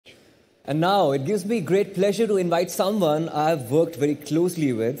And now it gives me great pleasure to invite someone I've worked very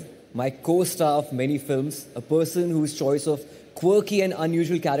closely with, my co-star of many films, a person whose choice of quirky and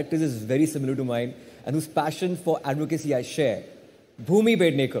unusual characters is very similar to mine, and whose passion for advocacy I share. Bhumi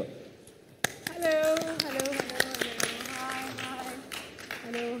Pednekar. Hello. Hi.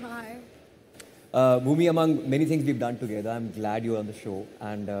 Hello, hi. Bhumi, among many things we've done together, I'm glad you're on the show.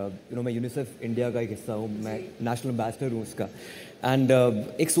 And मैं UNICEF India का एक हिस्सा हूँ, मैं national ambassador हूँ उसका. And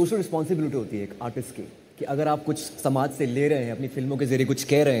एक social responsibility होती है एक आर्टिस्ट की, कि अगर आप कुछ समाज से ले रहे हैं, अपनी फिल्मों के जरिए कुछ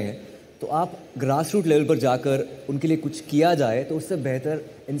कह रहे हैं, तो आप ग्रास रूट लेवल पर जाकर उनके लिए कुछ किया जाए तो उससे बेहतर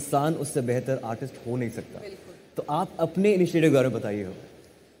इंसान, उससे बेहतर आर्टिस्ट हो नहीं सकता. तो आप अपने इनिशिएटिव के बारे में बताइए.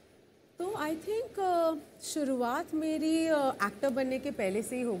 तो आई थिंक शुरुआत मेरी एक्टर बनने के पहले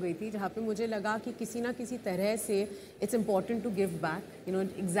से ही हो गई थी, जहाँ पे मुझे लगा कि किसी ना किसी तरह से it's important to give back,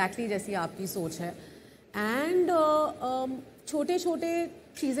 exactly जैसी आपकी सोच है. एंड छोटे छोटे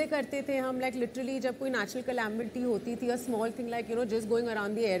चीज़ें करते थे हम, लाइक लिटरली जब कोई नेचुरल कैलामिटी होती थी, a small thing like just going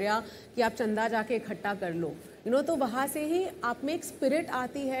around the area कि आप चंदा जाके इकट्ठा कर लो, तो वहाँ से ही आप में एक स्पिरिट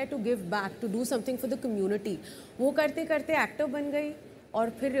आती है to give back, to do something for the community. वो करते करते एक्टर बन गई और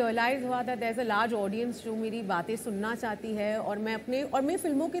फिर रियलाइज़ हुआ that there is a large audience जो मेरी बातें सुनना चाहती है. और मैं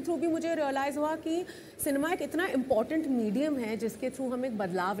फिल्मों के थ्रू भी मुझे रियलाइज़ हुआ कि सिनेमा एक इतना इम्पॉर्टेंट मीडियम है जिसके थ्रू हम एक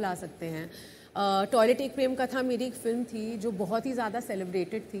बदलाव ला सकते हैं. टॉयलेट एक प्रेम कथा मेरी एक फ़िल्म थी जो बहुत ही ज़्यादा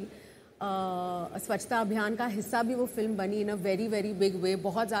सेलिब्रेटेड थी. स्वच्छता अभियान का हिस्सा भी वो फिल्म बनी इन a very very big way,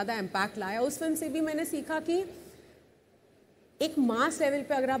 बहुत ज़्यादा इम्पैक्ट लाया. उस फिल्म से भी मैंने सीखा कि एक मास लेवल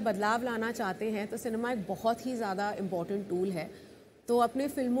पे अगर आप बदलाव लाना चाहते हैं तो सिनेमा एक बहुत ही ज़्यादा इम्पॉर्टेंट टूल है. तो अपने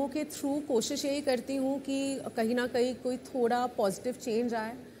फिल्मों के थ्रू कोशिश यही करती हूँ कि कहीं ना कहीं कोई थोड़ा पॉजिटिव चेंज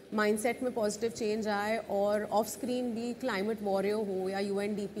आए, माइंडसेट में पॉजिटिव चेंज आए, और ऑफ स्क्रीन भी क्लाइमेट वॉरियर हो या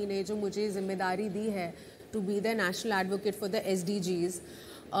यूएनडीपी ने जो मुझे जिम्मेदारी दी है to be the national advocate for the SDGs,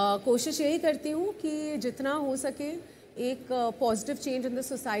 कोशिश यही करती हूँ कि जितना हो सके एक positive change in the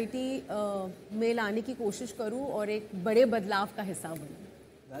society में लाने की कोशिश करूँ और एक बड़े बदलाव का हिस्सा बनूँ.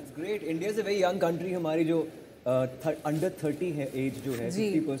 That's great. India is a very young country. हमारी जो अंडर 30 है एज जो है,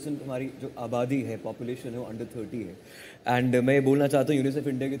 50% हमारी जो आबादी है, पॉपुलेशन है, वो अंडर 30 है. एंड मैं बोलना चाहता हूँ यूनिसेफ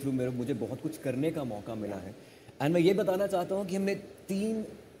इंडिया के थ्रू मुझे बहुत कुछ करने का मौका मिला है. एंड मैं ये बताना चाहता हूँ कि हमने 3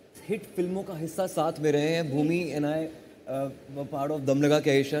 हिट फिल्मों का हिस्सा साथ में रहे हैं. भूमि एंड आई पार्ट ऑफ बनेगा के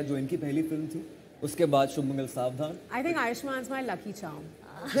आयशा, जो इनकी पहली फिल्म थी. उसके बाद शुभ मंगल सावधान. I think Ayushman is my lucky charm.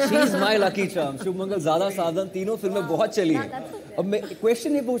 She is my lucky charm. शुभ मंगल, ज़्यादा सावधान, तीनों फिल्में बहुत चली हैं. अब मैं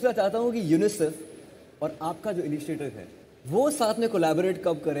क्वेश्चन ये पूछना चाहता हूँ कि यूनिसेफ और आपका जो इनिशिएटिव है वो साथ में कोलैबोरेट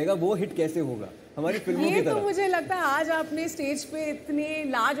कब करेगा, वो हिट कैसे होगा हमारी फिल्मों की तरह? तो मुझे लगता है आज आपने स्टेज पे इतने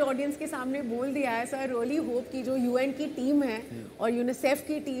लार्ज ऑडियंस के सामने बोल दिया है. सर रियली होप कि जो यूएन की टीम है और यूनिसेफ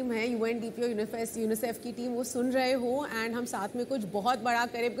की टीम है, यूएनडीपी और यूनिसेफ की टीम, वो सुन रहे हो एंड हम साथ में कुछ बहुत बड़ा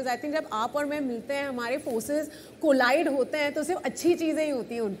करें. बिकॉज आई थिंक जब आप और मैं मिलते हैं, हमारे फोर्सेस कोलाइड होते हैं, तो सिर्फ अच्छी चीज़ें ही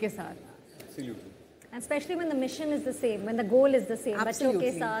होती हैं उनके साथ. And especially when the mission is the same, when the goal is the same. Absolutely. बच्चों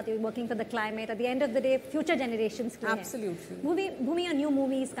के साथ, you're working for the climate. At the end of the day, future generations के लिए. Absolutely. Bhumi, a new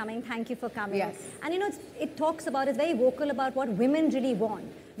movie is coming. Thank you for coming. Yes. And it talks about, it's very vocal about what women really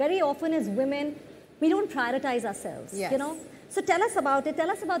want. Very often as women, we don't prioritize ourselves. Yes. So tell us about it.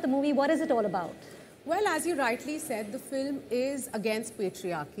 Tell us about the movie. What is it all about? Well, as you rightly said, the film is against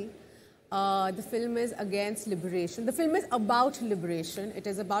patriarchy. The film is against liberation. The film is about liberation.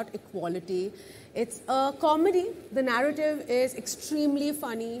 It is about equality. It's a comedy. The narrative is extremely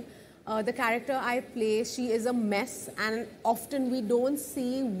funny. The character I play, she is a mess, and often we don't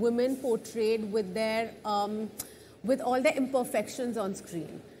see women portrayed with with all their imperfections on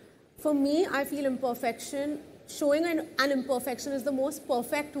screen. For me, I feel showing an imperfection is the most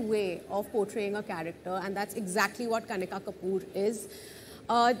perfect way of portraying a character, and that's exactly what Kanika Kapoor is.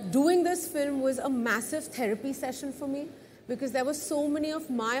 Doing this film was a massive therapy session for me, because there were so many of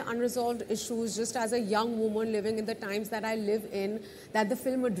my unresolved issues just as a young woman living in the times that I live in that the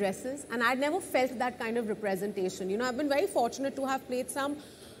film addresses, and I'd never felt that kind of representation. I've been very fortunate to have played some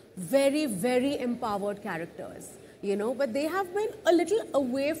very, very empowered characters, but they have been a little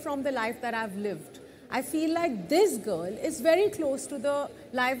away from the life that I've lived. I feel like this girl is very close to the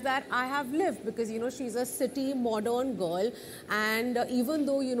life that I have lived, because she's a city modern girl, and even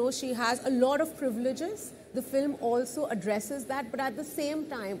though she has a lot of privileges, the film also addresses that, but at the same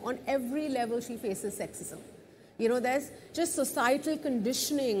time on every level she faces sexism. There's just societal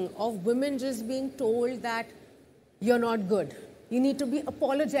conditioning of women just being told that you're not good. You need to be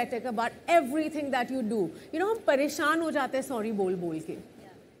apologetic about everything that you do. हम परेशान हो जाते हैं sorry बोल के.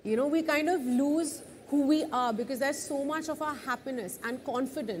 We kind of lose who we are, because there's so much of our happiness and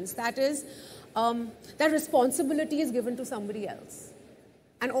confidence that is that responsibility is given to somebody else.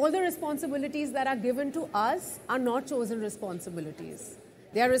 And all the responsibilities that are given to us are not chosen responsibilities.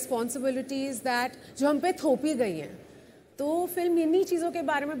 They are responsibilities that जो हम पे थोपी गई हैं. तो film इन्हीं चीज़ों के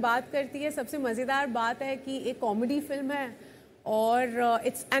बारे में बात करती है. सबसे मज़ेदार बात है कि एक कॉमेडी फिल्म है और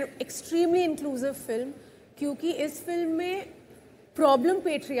it's an extremely inclusive film, क्योंकि इस फिल्म में प्रॉब्लम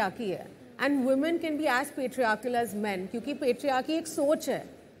पेट्रियार्की है and women can be as patriarchal as man, क्योंकि पेट्रियार्की एक सोच है,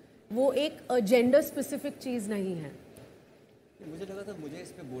 वो एक जेंडर स्पेसिफिक चीज़ नहीं है. मुझे लगा था मुझे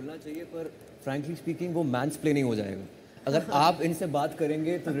इस पे बोलना चाहिए, पर फ्रैंकली स्पीकिंग वो मैंसप्लेनिंग हो जाएगा. अगर आप इनसे बात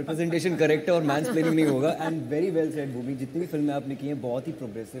करेंगे तो रिप्रेजेंटेशन करेक्ट है और मैंसप्लेनिंग नहीं होगा. एंड वेरी वेल सेड भूमि, जितनी भी फिल्में आपने की हैं बहुत ही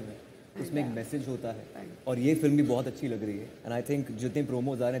प्रोग्रेसिव है, उसमें एक मैसेज होता है और ये फिल्म भी बहुत अच्छी लग रही है. एंड आई थिंक जितने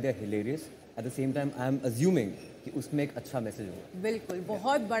प्रोमोज आ रहे हैं they are hilarious. At the same time I am assuming कि उसमें एक अच्छा मैसेज होगा. बिल्कुल,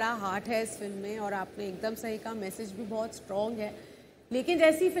 बहुत बड़ा हार्ट है इस फिल्म में और आपने एकदम सही कहा, मैसेज भी बहुत स्ट्रॉन्ग है. लेकिन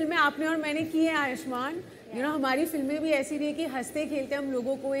जैसी फिल्में आपने और मैंने की है आयुष्मान, यू नो हमारी फिल्में भी ऐसी रही कि हंसते खेलते हम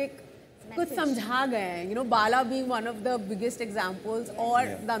लोगों को एक कुछ समझा गए हैं. You know Bala being one of the biggest examples और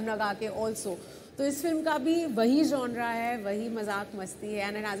बनगा के ऑल्सो. तो इस फिल्म का भी वही जॉनरा है, वही मजाक मस्ती है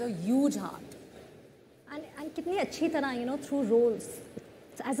and it has a huge heart. And कितनी अच्छी तरह you know through roles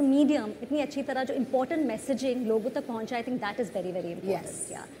as a medium इतनी अच्छी तरह जो इम्पोर्टेंट मैसेजिंग लोगों तक पहुंचा. I think that is very very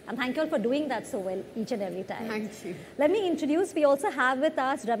important. And thank you all for doing that so well each and every time. Thank you. Let me introduce, we also have with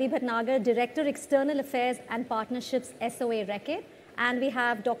us Bhumi Pednekar, Director External Affairs and Partnerships, SOA Reckitt, and we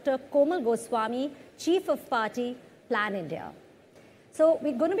have Dr. Komal Goswami, Chief of Party, Plan India. So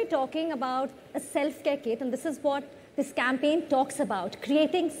we're going to be talking about a self-care kit, and this is what this campaign talks about.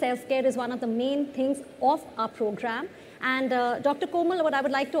 Creating self-care is one of the main things of our program. And Dr. Komal, what I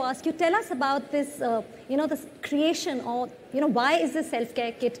would like to ask you, tell us about this, this creation, or why is this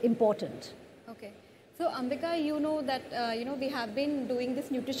self-care kit important? Okay. So Ambika, you know that we have been doing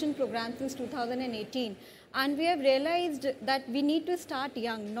this nutrition program since 2018, and we have realized that we need to start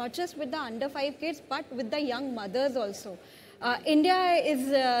young, not just with the under 5 kids, but with the young mothers also. India is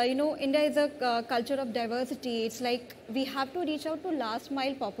a culture of diversity. It's like we have to reach out to last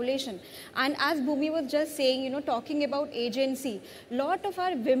mile population. And as Bhumi was just saying, talking about agency, lot of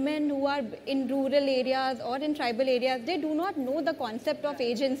our women who are in rural areas or in tribal areas, they do not know the concept of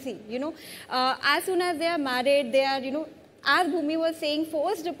agency. As soon as they are married, they are, as Bhumi was saying,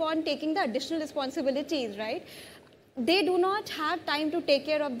 forced upon taking the additional responsibilities, right? They do not have time to take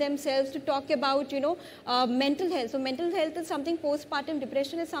care of themselves, to talk about, mental health. So mental health is something, postpartum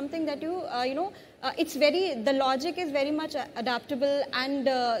depression is something that the logic is very much adaptable and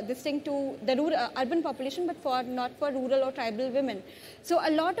this thing to the urban population, but not for rural or tribal women. So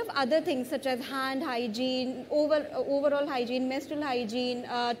a lot of other things such as hand hygiene, overall hygiene, menstrual hygiene,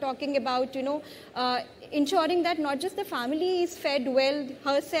 talking about, ensuring that not just the family is fed well,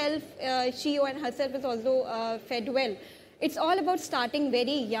 herself, she and herself is also fed well. It's all about starting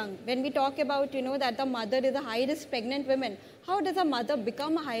very young. When we talk about, that the mother is a high-risk pregnant woman, how does a mother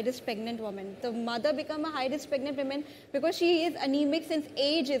become a high-risk pregnant woman? The mother become a high-risk pregnant woman because she is anemic since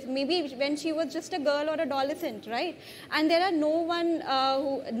ages, maybe when she was just a girl or adolescent, right? And there are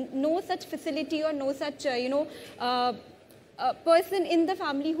no such facility or no such, a person in the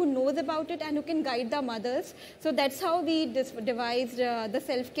family who knows about it and who can guide the mothers. So that's how we devised the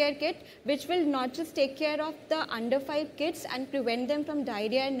self-care kit, which will not just take care of the under 5 kids and prevent them from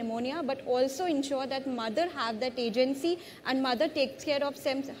diarrhea and pneumonia, but also ensure that mother have that agency and mother takes care of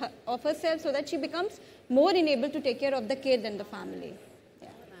herself so that she becomes more enabled to take care of the kid and the family. Yeah.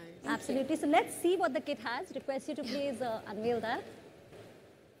 Absolutely. So let's see what the kit has. Request you to please unveil that.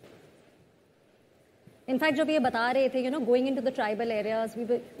 In fact, जो भी ये बता रहे थे, going into the tribal areas,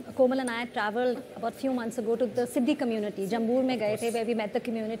 Komal and I traveled about a few months ago to the Siddhi community. Jambur में गए थे, where we met the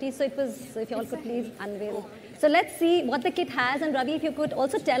community. So if you all could please unveil. So let's see what the kit has. And Ravi, if you could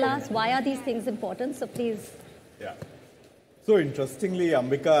also tell us why are these things important. So please. Yeah. So interestingly,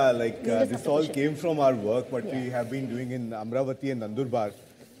 Ambika, this all came from our work, what we have been doing in Amravati and Nandurbar.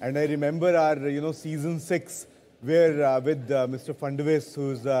 And I remember our, season 6, where with Mr. Fadnavis,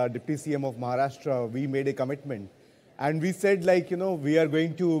 who's Deputy CM of Maharashtra, we made a commitment. And we said, we are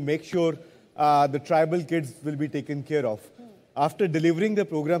going to make sure the tribal kids will be taken care of. After delivering the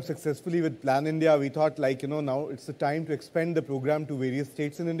program successfully with Plan India, we thought, now it's the time to expand the program to various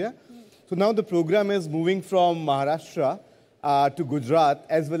states in India. So now the program is moving from Maharashtra to Gujarat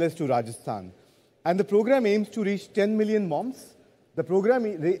as well as to Rajasthan. And the program aims to reach 10 million moms. The program,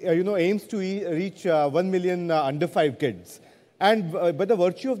 aims to reach 1 million under 5 kids. And by the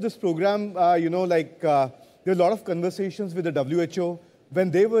virtue of this program, there are a lot of conversations with the WHO. When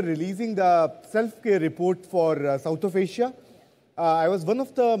they were releasing the self-care report for South of Asia, I was one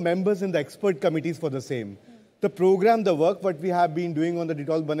of the members in the expert committees for the same. the program, the work what we have been doing on the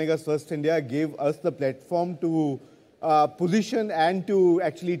Dettol Banega Swasth India gave us the platform to position and to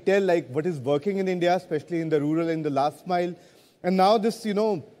actually tell like what is working in India, especially in the rural and the last mile. And now this,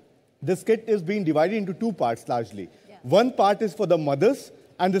 this kit is being divided into two parts largely. Yeah. One part is for the mothers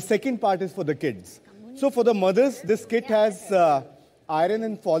and the second part is for the kids. So for the mothers, this kit has iron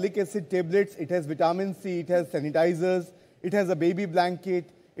and folic acid tablets, it has vitamin C, it has sanitizers, it has a baby blanket,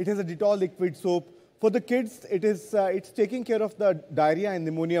 it has a Dettol liquid soap. For the kids, it's taking care of the diarrhea and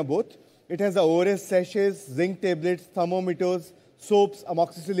pneumonia both. It has the ORS sachets, zinc tablets, thermometers, soaps,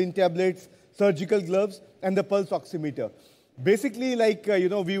 amoxicillin tablets, surgical gloves, and the pulse oximeter. Basically, like,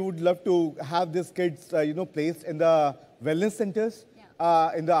 we would love to have these kids, placed in the wellness centers,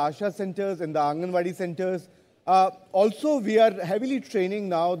 in the ASHA centers, in the Anganwadi centers. Also, we are heavily training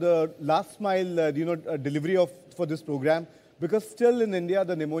now the last mile, delivery for this program, because still in India,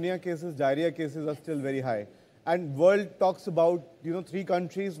 the pneumonia cases, diarrhea cases are still very high. And world talks about, 3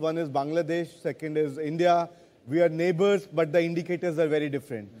 countries. One is Bangladesh, second is India. We are neighbors, but the indicators are very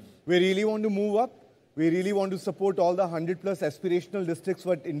different. We really want to move up. We really want to support all the 100+ aspirational districts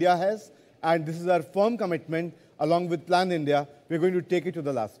what India has. And this is our firm commitment, along with Plan India. We're going to take it to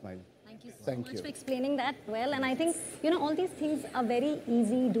the last mile. So much for explaining that well, and I think all these things are very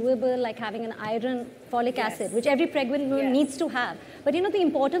easy, doable, like having an iron, folic acid, which every pregnant woman needs to have. But the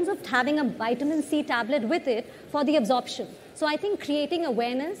importance of having a vitamin C tablet with it for the absorption. So I think creating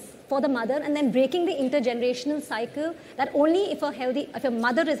awareness for the mother and then breaking the intergenerational cycle that only if a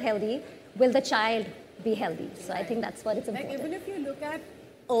mother is healthy, will the child be healthy. So I think that's what it's important. Like even if you look at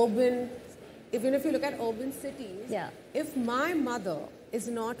urban cities, if my mother is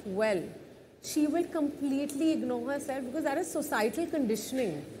not well, she will completely ignore herself because that is societal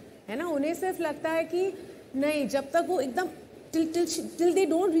conditioning. है ना, उन्हें सिर्फ लगता है कि नहीं, जब तक वो एकदम till they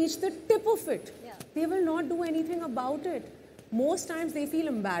don't reach the tip of it, they will not do anything about it. Most times they feel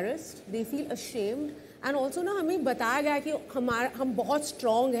embarrassed, they feel ashamed, and also ना हमें बताया गया कि हम बहुत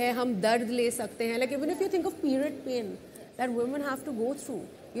strong हैं, हम दर्द ले सकते हैं. Like even if you think of period pain that women have to go through,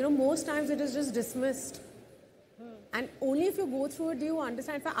 most times it is just dismissed. And only if you go through it do you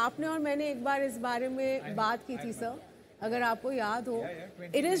understand. आपने और मैंने एक बार इस बारे में बात की थी सर, अगर आपको याद हो.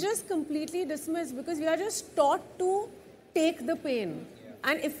 It is just completely dismissed because we are just taught to take the pain.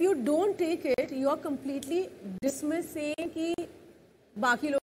 And if you don't take it, you are completely dismissed, saying कि बाकी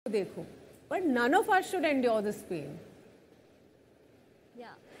लोग को देखो. But none of us should endure this pain.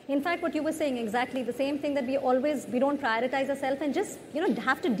 In fact, what you were saying, exactly the same thing, that we don't prioritize ourselves and just,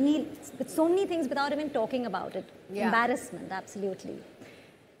 have to deal with so many things without even talking about it. Embarrassment, absolutely.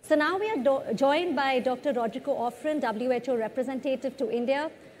 So now we are joined by Dr. Rodrigo Offren, WHO representative to India.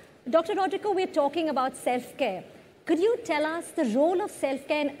 Dr. Rodrigo, we're talking about self-care. Could you tell us the role of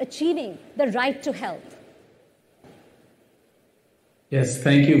self-care in achieving the right to health? Yes,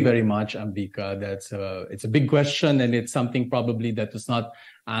 thank you very much, Ambika. It's a big question, and it's something probably that was not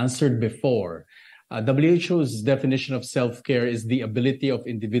answered before. WHO's definition of self-care is the ability of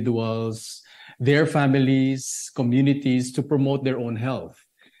individuals, their families, communities to promote their own health,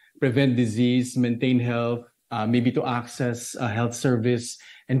 prevent disease, maintain health, maybe to access a health service,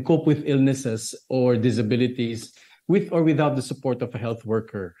 and cope with illnesses or disabilities with or without the support of a health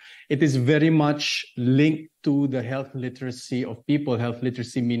worker. It is very much linked to the health literacy of people. Health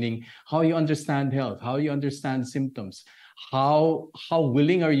literacy meaning how you understand health, how you understand symptoms, how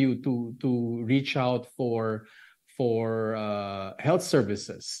willing are you to reach out for health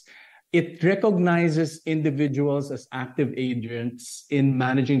services. It recognizes individuals as active agents in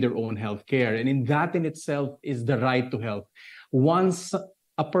managing their own health care. And in that in itself is the right to health. Once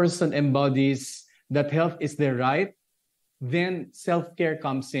a person embodies that health is their right, then self-care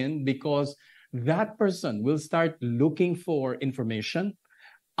comes in, because that person will start looking for information,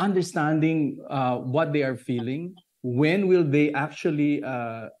 understanding what they are feeling, when will they actually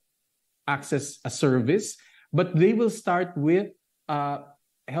access a service, but they will start with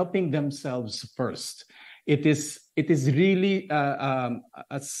helping themselves first. It is really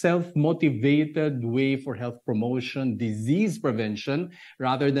a self-motivated way for health promotion, disease prevention,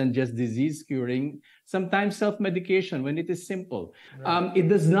 rather than just disease curing. Sometimes self-medication when it is simple. It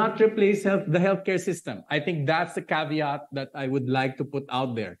does not replace the healthcare system. I think that's the caveat that I would like to put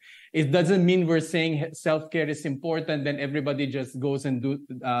out there. It doesn't mean we're saying self-care is important, then everybody just goes and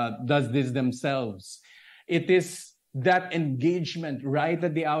does this themselves. It is that engagement right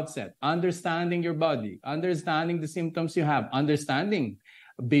at the outset, understanding your body, understanding the symptoms you have, understanding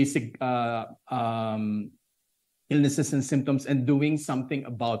basic illnesses and symptoms, and doing something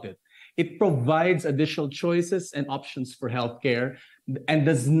about it. It provides additional choices and options for healthcare and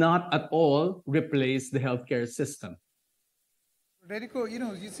does not at all replace the healthcare system. Federico,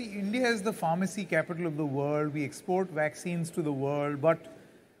 you see, India is the pharmacy capital of the world. We export vaccines to the world. But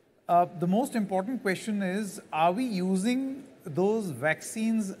the most important question is, are we using those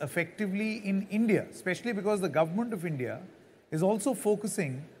vaccines effectively in India? Especially because the government of India is also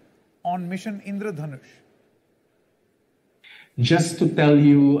focusing on Mission Indradhanush. Just to tell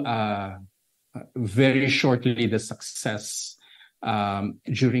you very shortly the success,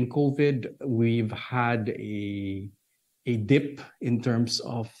 during COVID, we've had a dip in terms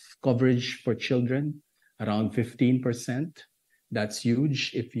of coverage for children, around 15%. That's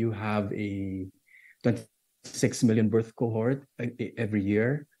huge if you have a 26 million birth cohort every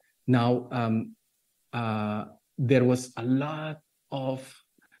year. Now, there was a lot of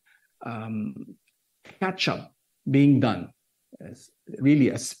catch-up being done, really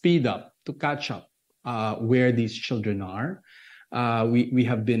a speed up to catch up where these children are. We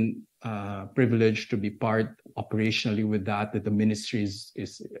have been privileged to be part operationally with that the ministry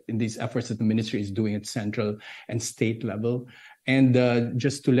is in these efforts that the ministry is doing at central and state level. And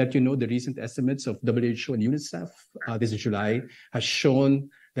just to let you know, the recent estimates of WHO and UNICEF this July has shown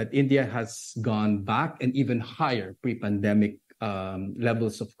that India has gone back and even higher pre-pandemic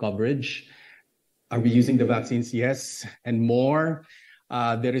levels of coverage. Are we using the vaccines? Yes, and more.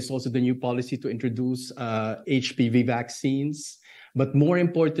 There is also the new policy to introduce HPV vaccines. But more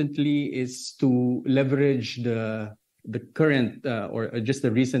importantly is to leverage the current or just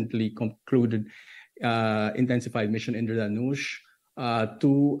the recently concluded intensified Mission Indradhanush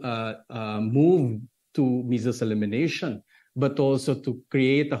to move to measles elimination, but also to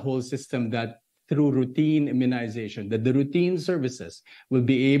create a whole system that through routine immunization, that the routine services will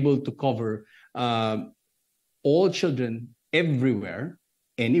be able to cover all children everywhere,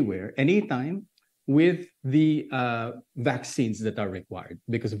 anywhere, anytime, with the vaccines that are required.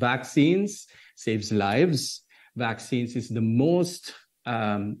 Because vaccines saves lives. Vaccines is the most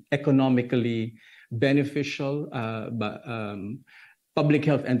economically beneficial public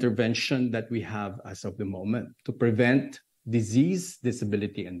health intervention that we have as of the moment to prevent disease,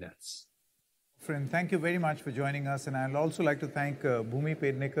 disability, and deaths. Friend, thank you very much for joining us. And I'd also like to thank Bhumi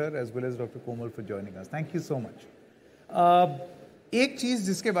Pednekar as well as Dr. Komal for joining us. Thank you so much. एक चीज़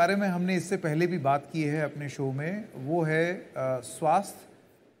जिसके बारे में हमने इससे पहले भी बात की है अपने शो में, वो है स्वास्थ्य।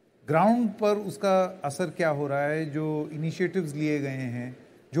 ग्राउंड पर उसका असर क्या हो रहा है, जो इनिशिएटिव्स लिए गए हैं,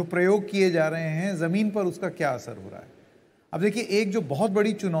 जो प्रयोग किए जा रहे हैं, ज़मीन पर उसका क्या असर हो रहा है। अब देखिए, एक जो बहुत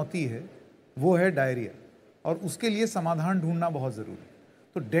बड़ी चुनौती है वो है डायरिया, और उसके लिए समाधान ढूंढना बहुत ज़रूरी है।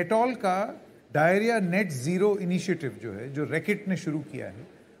 तो डेटॉल का डायरिया नेट ज़ीरो इनिशिएटिव जो है, जो रैकेट ने शुरू किया है,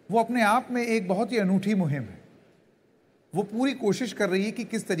 वो अपने आप में एक बहुत ही अनूठी मुहिम है। वो पूरी कोशिश कर रही है कि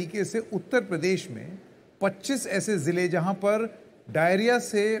किस तरीके से उत्तर प्रदेश में 25 ऐसे ज़िले जहां पर डायरिया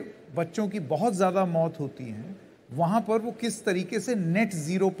से बच्चों की बहुत ज़्यादा मौत होती हैं, वहां पर वो किस तरीके से नेट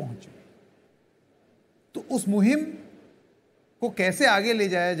ज़ीरो पहुंचे। तो उस मुहिम को कैसे आगे ले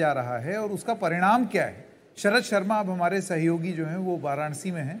जाया जा रहा है और उसका परिणाम क्या है, शरद शर्मा अब हमारे सहयोगी जो हैं वो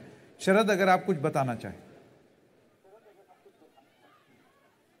वाराणसी में हैं। शरद, अगर आप कुछ बताना चाहें।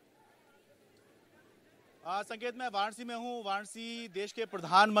 संकेत, मैं वाराणसी में हूँ। वाराणसी देश के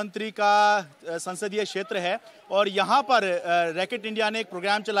प्रधानमंत्री का संसदीय क्षेत्र है और यहाँ पर रैकेट इंडिया ने एक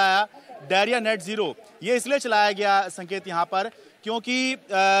प्रोग्राम चलाया, डायरिया नेट ज़ीरो। ये इसलिए चलाया गया संकेत यहाँ पर क्योंकि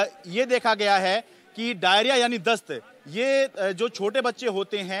ये देखा गया है कि डायरिया यानी दस्त, ये जो छोटे बच्चे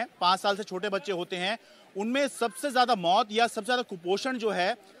होते हैं, 5 साल से छोटे बच्चे होते हैं, उनमें सबसे ज़्यादा मौत या सबसे ज़्यादा कुपोषण जो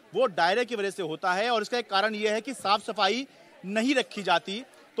है वो डायरिया की वजह से होता है। और इसका एक कारण ये है कि साफ सफाई नहीं रखी जाती।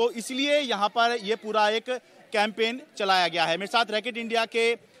 तो इसलिए यहाँ पर ये पूरा एक कैंपेन चलाया गया है। मेरे साथ रैकेट इंडिया के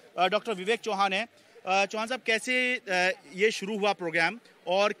डॉक्टर विवेक चौहान हैं। चौहान साहब, कैसे ये शुरू हुआ प्रोग्राम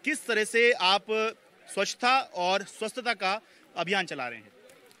और किस तरह से आप स्वच्छता और स्वस्थता का अभियान चला रहे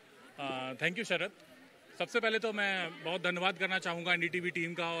हैं? थैंक यू शरद। सबसे पहले तो मैं बहुत धन्यवाद करना चाहूँगा एनडीटीवी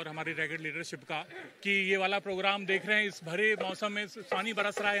टीम का और हमारी रैकेट लीडरशिप का कि ये वाला प्रोग्राम देख रहे हैं। इस भरे मौसम में पानी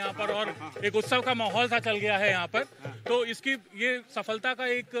बरस रहा है यहाँ पर और एक उत्सव का माहौल सा चल गया है यहाँ पर। तो इसकी ये सफलता का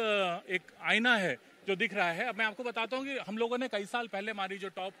एक आईना है जो दिख रहा है। अब मैं आपको बताता हूँ कि हम लोगों ने कई साल पहले, हमारी जो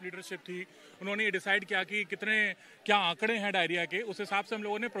टॉप लीडरशिप थी, उन्होंने ये डिसाइड किया कि क्या आंकड़े हैं डायरिया के। उस हिसाब से हम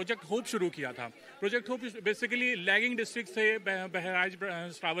लोगों ने प्रोजेक्ट होप शुरू किया था। Project hope basically lagging district से बहराइच,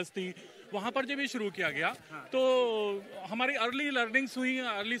 श्रावस्ती, वहाँ पर जब ये शुरू किया गया तो हमारी अर्ली लर्निंग्स हुई।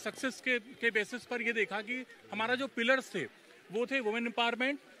 अर्ली सक्सेस के बेसिस पर ये देखा कि हमारा जो पिलर्स थे वो थे वुमेन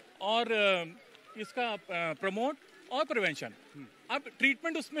एम्पावरमेंट और इसका प्रमोट और प्रिवेंशन। अब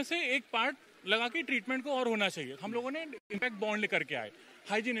ट्रीटमेंट उसमें से एक पार्ट लगा कि ट्रीटमेंट को और होना चाहिए। हम लोगों ने इम्पैक्ट बॉन्ड लेकर के आए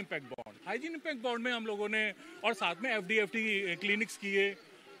हाइजीन इम्पैक्ट बॉन्ड में हम लोगों ने, और साथ में एफडी क्लिनिक्स किए,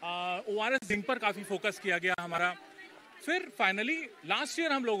 ORS जिंक पर काफ़ी फोकस किया गया हमारा। फिर फाइनली लास्ट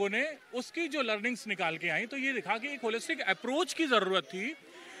ईयर हम लोगों ने उसकी जो लर्निंग्स निकाल के आई, तो ये दिखा कि एक होलिस्टिक अप्रोच की ज़रूरत थी,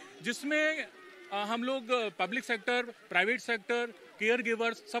 जिसमें हम लोग public sector, private sector, care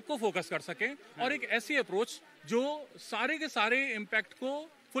givers सबको फोकस कर सकें, और एक ऐसी अप्रोच जो सारे के सारे इम्पैक्ट को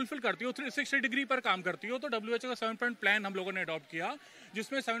फुलफिल करती हो, 360 डिग्री पर काम करती हो। तो WHO का 7 पॉइंट प्लान हम लोगों ने अडॉप्ट किया,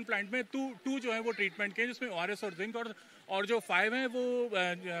 जिसमें 7 पॉइंट में टू जो है वो ट्रीटमेंट के, जिसमें ORS और जिंक, और जो 5 है वो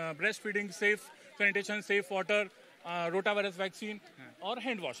breast feeding, safe sanitation, safe water, rotavirus vaccine और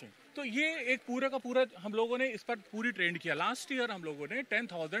हैंड वॉशिंग। तो ये एक पूरा का पूरा हम लोगों ने इस पर पूरी ट्रेंड किया। लास्ट ईयर हम लोगों ने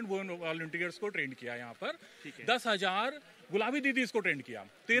 10,000 वॉलंटियर्स को ट्रेंड किया यहाँ पर, 10,000 गुलाबी दीदीज को ट्रेंड किया,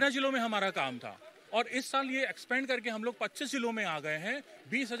 13 जिलों में हमारा काम था। और इस साल ये एक्सपेंड करके हम लोग 25 जिलों में आ गए हैं,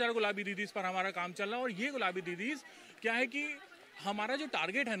 20,000 गुलाबी दीदीज पर हमारा काम चल रहा है। और ये गुलाबी दीदीज क्या है कि हमारा जो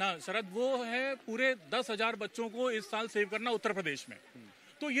टारगेट है ना शरद, वो है पूरे 10,000 बच्चों को इस साल सेव करना उत्तर प्रदेश में।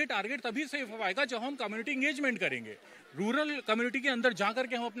 तो ये टारगेट तभी सेव हो पाएगा जब हम कम्युनिटी इंगेजमेंट करेंगे, रूरल कम्युनिटी के अंदर जा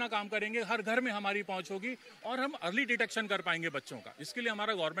करके हम अपना काम करेंगे, हर घर में हमारी पहुंच होगी, और हम अर्ली डिटेक्शन कर पाएंगे बच्चों का। इसके लिए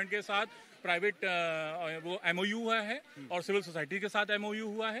हमारा गवर्नमेंट के साथ प्राइवेट वो MOU हुआ है, और सिविल सोसाइटी के साथ MOU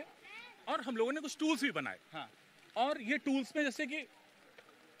हुआ है, और हम लोगों ने कुछ टूल्स भी बनाए। और ये टूल्स में जैसे कि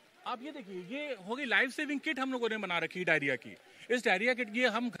आप ये देखिए, ये होगी लाइफ सेविंग किट हम लोगों ने बना रखी डायरिया की। इस डायरिया किट ये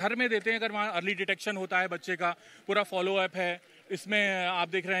हम घर में देते हैं अगर वहाँ अर्ली डिटेक्शन होता है बच्चे का, पूरा फॉलो अप है। इसमें आप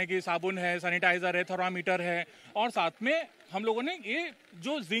देख रहे हैं कि साबुन है, सैनिटाइजर है, थर्मामीटर है, और साथ में हम लोगों ने ये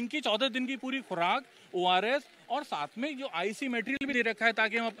जो जिंक की 14 दिन की पूरी खुराक, ORS, और साथ में जो IC मटेरियल भी दे रखा है,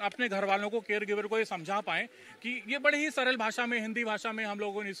 ताकि हम अपने घर वालों को, केयर गिवर को ये समझा पाएं कि ये बड़े ही सरल भाषा में, हिंदी भाषा में हम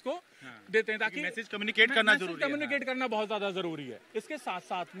लोगों ने इसको देते हैं, ताकि मैसेज कम्युनिकेट करना बहुत ज्यादा जरूरी है। इसके साथ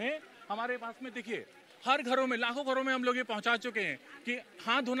साथ में हमारे पास में देखिए, हर घरों में, लाखों घरों में हम लोग ये पहुंचा चुके हैं कि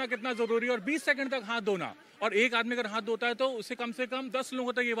हाथ धोना कितना जरूरी है, और 20 सेकंड तक हाथ धोना, और एक आदमी अगर हाथ धोता है तो उसे कम से कम 10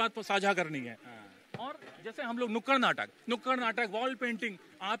 लोगों तक ये बात साझा करनी है। और जैसे हम लोग नुक्कड़ नाटक, वॉल पेंटिंग,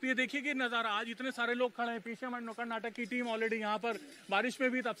 आप ये देखिए कि नजारा, आज इतने सारे लोग खड़े हैं पीछे। हमारे नुक्कड़ नाटक की टीम ऑलरेडी यहाँ पर बारिश में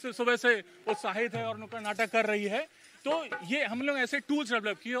भी तब से सुबह से उत्साहित है और नुक्कड़ नाटक कर रही है। तो ये हम लोग ऐसे टूल्स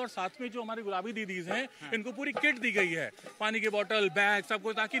डेवलप किए, और साथ में जो हमारी गुलाबी दीदीज हैं, इनको पूरी किट दी गई है, पानी की बोतल, बैग, सब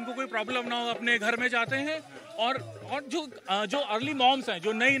कुछ, ताकि इनको कोई प्रॉब्लम ना हो। अपने घर में जाते हैं, और जो अर्ली मॉम्स हैं,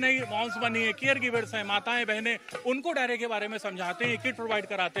 जो नई मॉम्स बनी है, केयर गिवर्स हैं, माताएं बहनें, उनको डायरिया के बारे में समझाते हैं, किट प्रोवाइड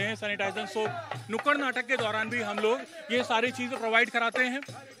कराते हैं, सैनिटाइजर, सोप। नुक्कड़ नाटक के दौरान भी हम लोग ये सारी चीजें प्रोवाइड कराते हैं,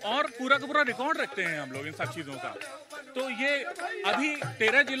 और पूरा का पूरा रिकॉर्ड रखते हैं हम लोग इन सब चीजों का। तो ये अभी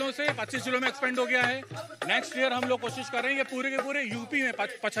 13 जिलों से 25 जिलों में एक्सपेंड हो गया है। नेक्स्ट ईयर हम लोग कोशिश करेंगे पूरे के पूरे यूपी में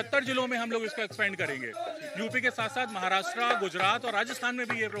 75 जिलों में हम लोग इसको एक्सपेंड करेंगे। यूपी के साथ साथ महाराष्ट्र, गुजरात और राजस्थान में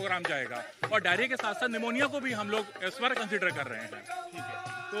भी ये प्रोग्राम जाएगा, और डायरिया के साथ साथ निमोनिया को भी हम लोग इस बार कंसिडर कर रहे हैं।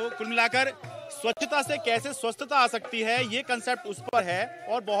 तो कुल मिलाकर स्वच्छता से कैसे स्वस्थता आ सकती है, ये कंसेप्ट उस पर है,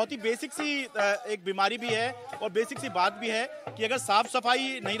 और बहुत ही बेसिक सी एक बीमारी भी है, और बेसिक सी बात भी है कि अगर साफ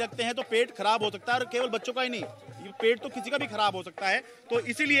सफाई नहीं रखते हैं तो पेट खराब हो सकता है, और केवल बच्चों का ही नहीं, पेट तो किसी का भी खराब हो सकता है। तो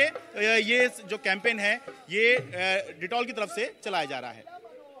इसीलिए ये जो कैंपेन है ये डिटॉल की तरफ से चलाया जा रहा है।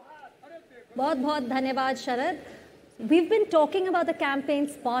 बहुत बहुत धन्यवाद शरद। We've been talking about the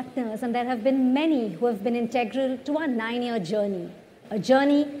campaign's partners, and there have been many who have been integral to our 9-year journey. A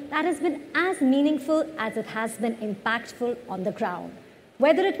journey that has been as meaningful as it has been impactful on the ground.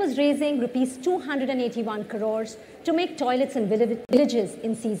 Whether it was raising rupees 281 crores to make toilets in villages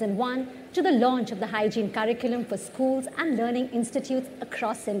in season 1, to the launch of the hygiene curriculum for schools and learning institutes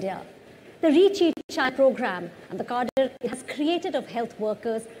across India. The Reach Each Child program and the cadre it has created of health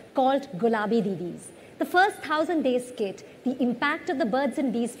workers called Gulabi Didis. The first 1,000 days kit, the impact of the Birds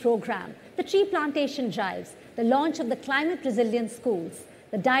and Bees program, the tree plantation drives, the launch of the climate resilient schools,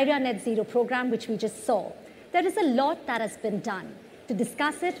 the Diarrhea Net Zero program which we just saw. There is a lot that has been done. To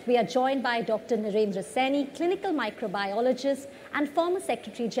discuss it, we are joined by Dr. Narendra Saini, clinical microbiologist and former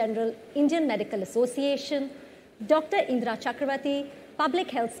Secretary General, Indian Medical Association, Dr. Indra Chakravarti, public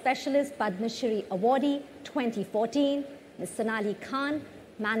health specialist, Padma Shri awardee 2014, Ms. Sonali Khan,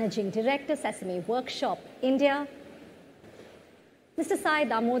 Managing Director, Sesame Workshop, India, Mr. Sai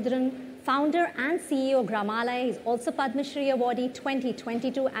Damodaran, founder and CEO Gramalaya, is also Padma Shri awardee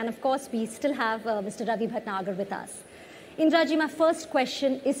 2022, and of course we still have Mr. Ravi Bhatnagar with us. Indraji, my first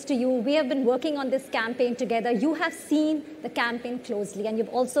question is to you. We have been working on this campaign together. You have seen the campaign closely, and you've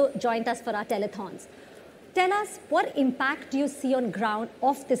also joined us for our telethons. Tell us, what impact do you see on ground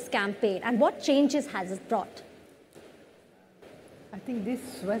of this campaign, and what changes has it brought? I think this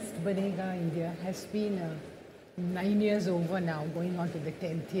Swasth Banega India has been 9 years over now, going on to the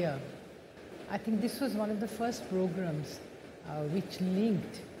 10th year. I think this was one of the first programs which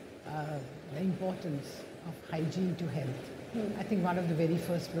linked the importance of hygiene to health. I think one of the very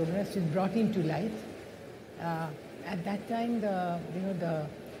first programs was brought into light. At that time, the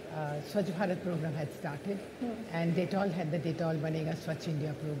Swachh Bharat program had started, and Dettol had the Dettol Banega Swachh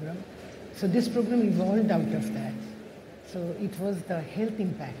India program. So this program evolved out of that. So it was the health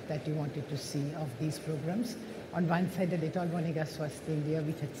impact that you wanted to see of these programs. On one side, the Dettol Banega Swasth India,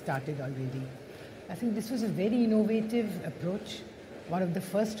 which had started already. I think this was a very innovative approach, one of the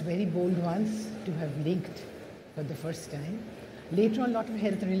first very bold ones to have linked for the first time. Later on, a lot of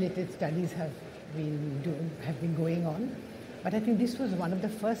health-related studies have been going on, but I think this was one of the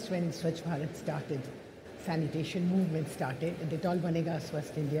first when Swachh Bharat started, sanitation movement started, the Dettol Banega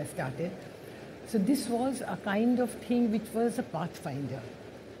Swasth India started. So this was a kind of thing which was a pathfinder.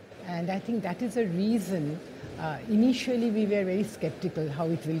 And I think that is a reason, initially we were very skeptical how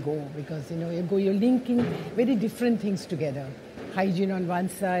it will go, because you're linking very different things together. Hygiene on one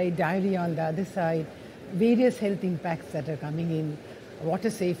side, diarrhea on the other side, various health impacts that are coming in, water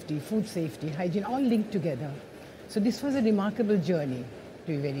safety, food safety, hygiene, all linked together. So this was a remarkable journey,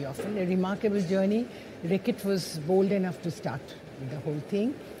 to be very often, a remarkable journey. Reckitt was bold enough to start with the whole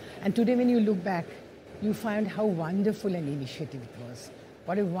thing. And today when you look back, you find how wonderful an initiative it was.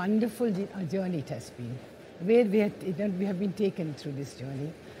 What a wonderful journey it has been, where we have been taken through this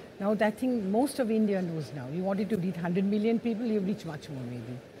journey. Now, I think most of India knows now. You wanted to reach 100 million people, you've reached much more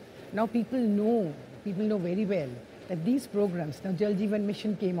maybe. Now people know very well that these programs, now Jal Jeevan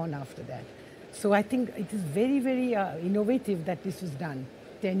Mission came on after that. So I think it is very, very innovative that this was done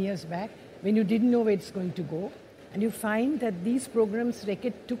 10 years back when you didn't know where it's going to go. And you find that these programs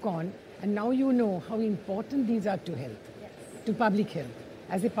Reckitt took on, and now you know how important these are to health, to public health.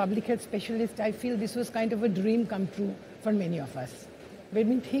 As a public health specialist, I feel this was kind of a dream come true for many of us. We've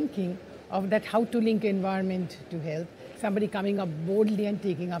been thinking of that, how to link environment to health, somebody coming up boldly and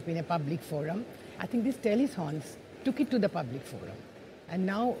taking up in a public forum. I think these telethons took it to the public forum. And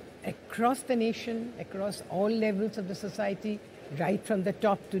now across the nation, across all levels of the society, right from the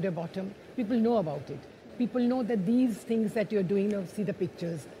top to the bottom, people know about it. People know that these things that you're doing, see the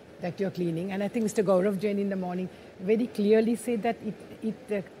pictures that you're cleaning. And I think Mr. Gaurav Jain in the morning very clearly said that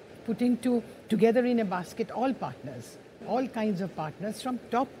it putting together in a basket all partners, all kinds of partners from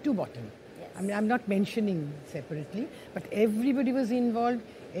top to bottom. Yes. I mean, I'm not mentioning separately, but everybody was involved,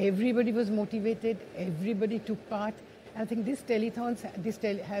 everybody was motivated, everybody took part. And I think these telethons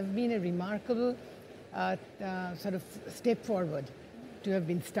have been a remarkable sort of step forward to have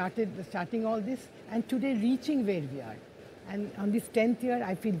been starting all this, and today reaching where we are. And on this 10th year,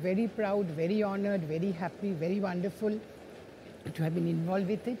 I feel very proud, very honored, very happy, very wonderful to have been involved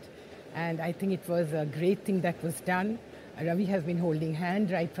with it. And I think it was a great thing that was done. Ravi has been holding hand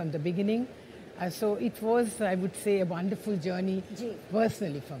right from the beginning. So it was, I would say, a wonderful journey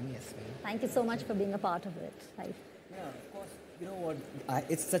personally for me as well. Thank you so much for being a part of it. Right? Yeah, of course. You know what?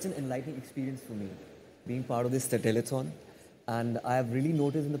 It's such an enlightening experience for me, being part of this telethon. And I have really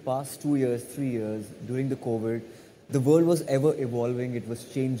noticed in the past 2 years, 3 years, during the COVID, the world was ever evolving, it was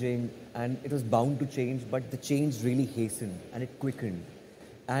changing, and it was bound to change, but the change really hastened and it quickened.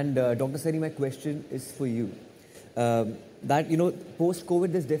 And Dr. Saini, my question is for you. That,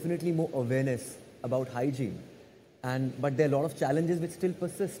 post-COVID, there's definitely more awareness about hygiene, but there are a lot of challenges which still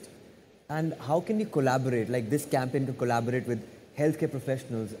persist. And how can we collaborate, like this campaign can collaborate with healthcare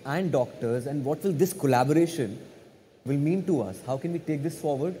professionals and doctors, and what will this collaboration will mean to us? How can we take this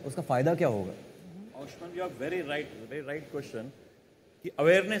forward? Uska fayda kya hoga? Ayushmann, you are very right question. The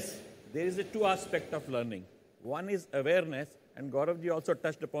awareness, there is a two aspect of learning. One is awareness, and Gauravji also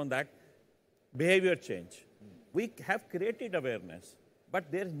touched upon that, behavior change. We have created awareness,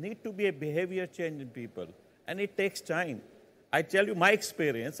 but there need to be a behavior change in people, and it takes time. I tell you my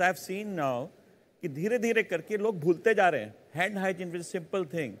experience, I have seen now कि धीरे-धीरे करके लोग भूलते जा रहे हैं. Hand hygiene is a simple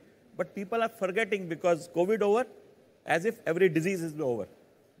thing, but people are forgetting because COVID over, as if every disease is over.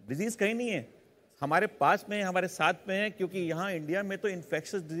 Disease कहीं नहीं है. हमारे पास में, हमारे साथ में है, क्योंकि यहाँ इंडिया में तो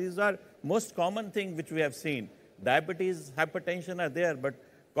infectious diseases are most common thing which we have seen. Diabetes, hypertension are there, but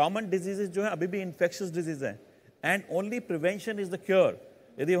common diseases जो है अभी भी infectious disease है. And only prevention is the cure.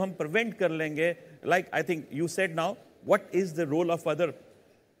 यदि हम prevent कर लेंगे, like I think you said now, what is the role of other?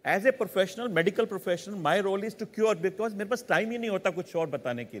 As a professional, medical professional, my role is to cure because मेरे पास time ही नहीं होता कुछ और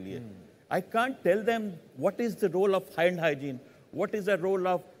बताने के लिए. I can't tell them what is the role of hand hygiene, what is the role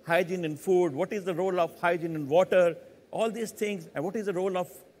of hygiene in food, what is the role of hygiene in water, all these things, and what is the role of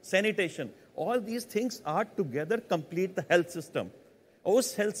sanitation. All these things are together complete the health system.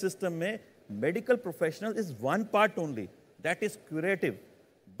 उस health system में medical professional is one part only, that is curative.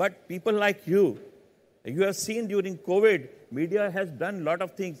 But people like you, You have seen during COVID, media has done a lot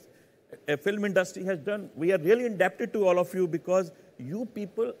of things. Film industry has done. We are really indebted to all of you because you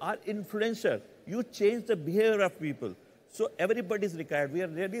people are influencer. You change the behavior of people. So everybody is required. We are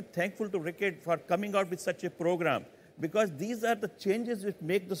really thankful to Ricket for coming out with such a program because these are the changes which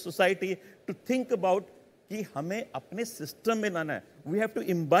make the society to think about कि हमें अपने system में लाना है. We have to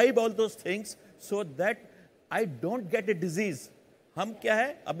imbibe all those things so that I don't get a disease. हम क्या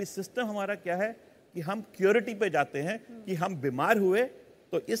है अभी system हमारा क्या है कि हम क्योरिटी पे जाते हैं कि हम बीमार हुए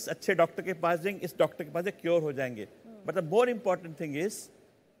तो इस अच्छे डॉक्टर के पास जाएंगे, इस डॉक्टर के पास से क्योर हो जाएंगे. But the more important thing is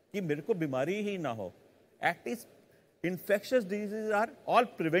कि मेरे को बीमारी ही ना हो. At least infectious diseases are all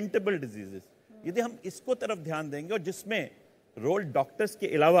preventable diseases. यदि हम इसको तरफ ध्यान देंगे और जिसमें रोल डॉक्टर्स के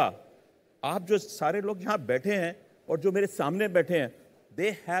अलावा आप जो सारे लोग यहाँ बैठे हैं और जो मेरे सामने बैठे हैं, they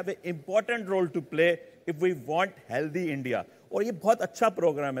have a important role to play if we want healthy India. और ये बहुत अच्छा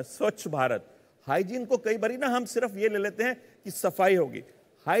प्रोग्राम है स्वच्छ भारत. हाइजीन को कई बार ना हम सिर्फ ये ले लेते हैं कि सफाई होगी.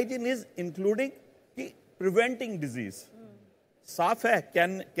 हाइजीन इज इंक्लूडिंग कि प्रिवेंटिंग डिजीज. साफ है,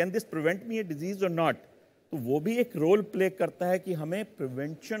 can this prevent me a disease और नॉट. तो वो भी एक रोल प्ले करता है कि हमें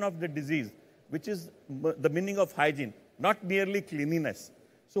prevention of the disease which is the meaning of hygiene, not merely cleanliness.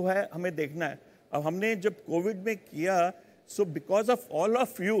 सो है हमें देखना है. अब हमने जब कोविड में किया, so because of all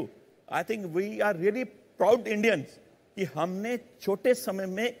of you I think we are really proud Indians कि हमने छोटे समय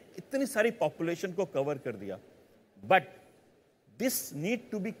में इतनी सारी पॉपुलेशन को कवर कर दिया. But this need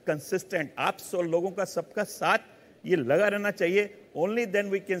to be consistent. आप सब लोगों का सबका साथ ये लगा रहना चाहिए. Only then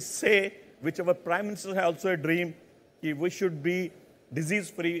we can say which our prime minister है ऑल्सो ए ड्रीम कि we should be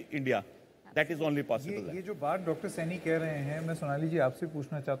disease free India. That is only possible. ये जो बात डॉक्टर सैनी कह रहे हैं, मैं सोनाली जी आपसे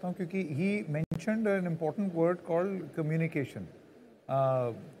पूछना चाहता हूँ क्योंकि ही mentioned an important word called communication.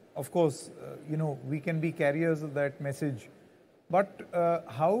 Of course, we can be carriers of that message. But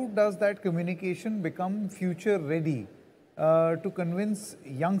how does that communication become future ready to convince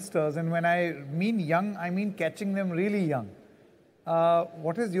youngsters? And when I mean young, I mean catching them really young.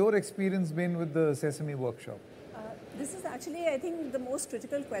 What has your experience been with the Sesame Workshop? This is actually, I think, the most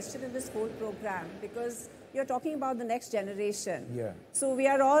critical question in this whole program because you're talking about the next generation. Yeah. So we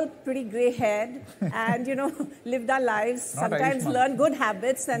are all pretty grey-haired and, lived our lives, sometimes Ayushmann. learn good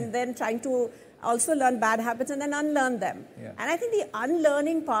habits and then trying to also learn bad habits and then unlearn them. Yeah. And I think the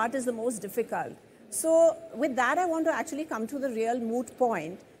unlearning part is the most difficult. So with that, I want to actually come to the real moot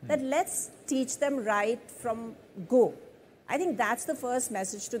point that let's teach them right from go. I think that's the first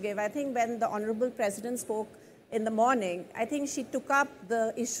message to give. I think when the Honorable President spoke in the morning, I think she took up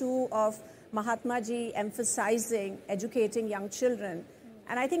the issue of Mahatma Ji emphasizing educating young children.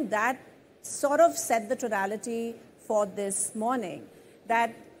 And I think that sort of set the tonality for this morning,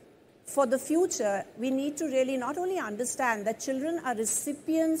 that for the future, we need to really not only understand that children are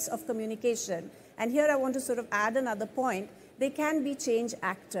recipients of communication, and here I want to sort of add another point, they can be change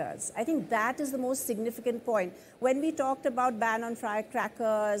actors. I think that is the most significant point. When we talked about ban on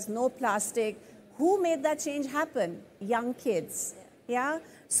firecrackers, no plastic, who made that change happen? Young kids. Yeah?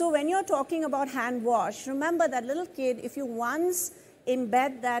 So when you're talking about hand wash, remember that little kid, if you once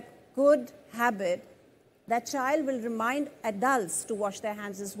embed that good habit, that child will remind adults to wash their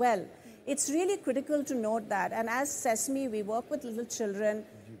hands as well. It's really critical to note that. And as Sesame, we work with little children.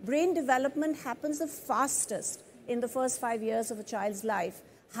 Brain development happens the fastest in the first 5 years of a child's life.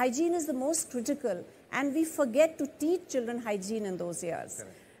 Hygiene is the most critical. And we forget to teach children hygiene in those years.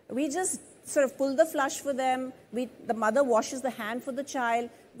 Correct. We just sort of pull the flush for them. The mother washes the hand for the child.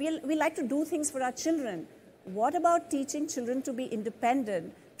 We like to do things for our children. What about teaching children to be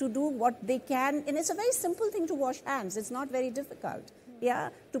independent, to do what they can? And it's a very simple thing to wash hands. It's not very difficult. Yeah,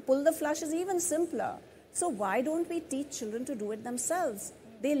 to pull the flush is even simpler. So why don't we teach children to do it themselves?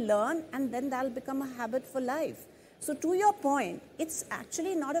 They learn and then that'll become a habit for life. So to your point, it's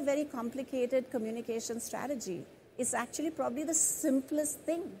actually not a very complicated communication strategy. It's actually probably the simplest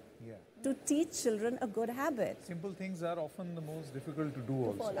thing. Yeah. To teach children a good habit. Simple things are often the most difficult to do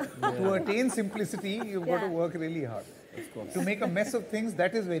also. To attain simplicity, you've got to work really hard. Of course. To make a mess of things,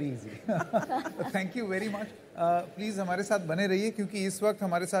 that is very easy. Thank you very much. Please हमारे साथ बने रहिए क्योंकि इस वक्त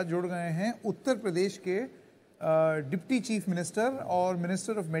हमारे साथ जुड़ गए हैं उत्तर प्रदेश के डिप्टी चीफ मिनिस्टर और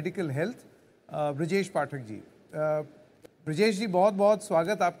minister of medical health Brajesh Pathak ji. Brajesh जी, बहुत बहुत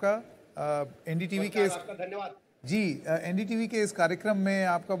स्वागत आपका एनडीटीवी के धन्यवाद जी. एनडीटीवी के इस कार्यक्रम में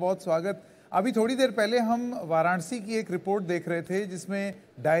आपका बहुत स्वागत. अभी थोड़ी देर पहले हम वाराणसी की एक रिपोर्ट देख रहे थे जिसमें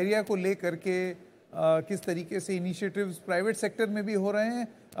डायरिया को लेकर के किस तरीके से इनिशिएटिव्स प्राइवेट सेक्टर में भी हो रहे हैं.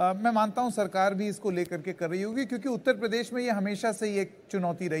 मैं मानता हूं सरकार भी इसको लेकर के कर रही होगी क्योंकि उत्तर प्रदेश में ये हमेशा से ही एक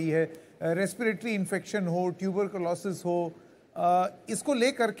चुनौती रही है. रेस्पिरेटरी इन्फेक्शन हो, ट्यूबरकुलोसिस हो, इसको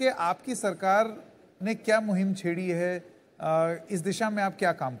लेकर के आपकी सरकार ने क्या मुहिम छेड़ी है, इस दिशा में आप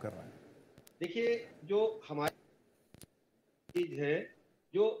क्या काम कर रहे हैं? देखिए, जो हमारी चीज है,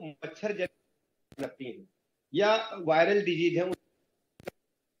 जो मच्छर जनित लगती हैं या वायरल डिजीज है,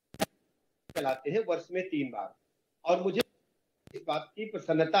 चलाते हैं वर्ष में 3 बार। और मुझे इस बात की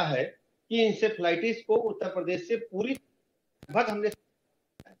प्रसन्नता है कि इंसेफ्लाइटिस को उत्तर प्रदेश से पूरी लगभग हमने,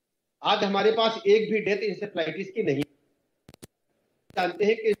 आज हमारे पास एक भी डेथ इंसेफ्लाइटिस की नहीं। जानते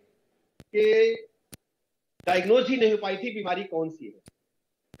हैं कि डायग्नोज ही नहीं हो पाई थी बीमारी कौन सी है,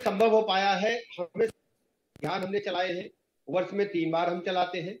 संभव हो पाया है। हमें ध्यान हमने चलाए हैं, वर्ष में 3 बार हम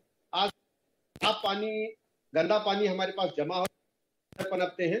चलाते हैं। आज साफ पानी, गंदा पानी हमारे पास जमा हो,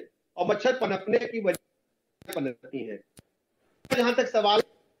 पनपते हैं और मच्छर पनपने की वजह पनपती है। जहां तक सवाल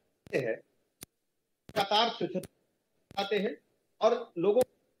है, लगातार स्वच्छता आते हैं और लोगों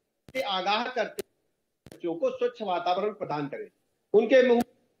से आगाह करते हैं बच्चों को स्वच्छ वातावरण प्रदान करें। उनके मुंह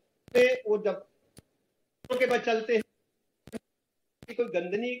में वो जब के बाद चलते हैं, कोई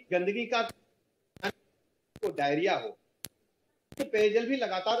गंदगी का को डायरिया हो, तो पेयजल भी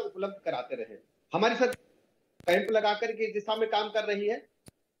लगातार उपलब्ध कराते रहे। हमारी सरकार कैंप लगाकर के इस दिशा में काम कर रही है।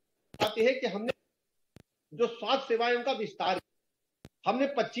 आती है कि हमने जो स्वास्थ्य सेवाओं का विस्तार, हमने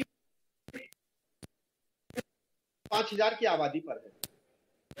 5,000 की आबादी पर है,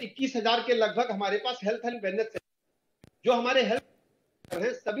 21,000 के लगभग हमारे पास हेल्थ एंड वेलनेस सेंटर, जो हमारे हेल्थ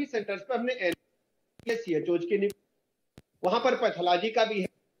है सभी सेंटर्स पर हमने CHOs की वहां पर पैथोलॉजी का भी है।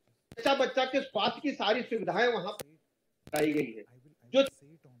 बच्चा के स्वास्थ्य की सारी सुविधाएं वहां पर कराई गई है। जो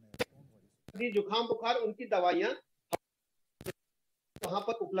जुकाम बुखार उनकी दवाइयां वहां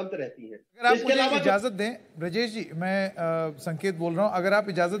पर उपलब्ध रहती हैं। अगर आप मुझे इजाजत दें ब्रजेश जी, मैं संकेत बोल रहा हूं, अगर आप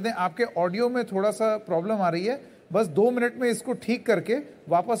इजाजत दें, आपके ऑडियो में थोड़ा सा प्रॉब्लम आ रही है, बस 2 मिनट में इसको ठीक करके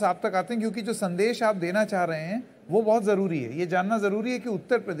वापस आप तक आते हैं, क्योंकि जो संदेश आप देना चाह रहे हैं वो बहुत जरूरी है। ये जानना जरूरी है कि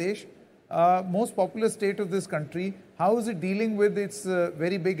Uttar Pradesh, most populous state of this country, how is it dealing with its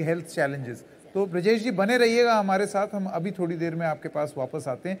very big health challenges? तो ब्रजेश जी बने रहिएगा हमारे साथ, हम अभी थोड़ी देर में आपके पास वापस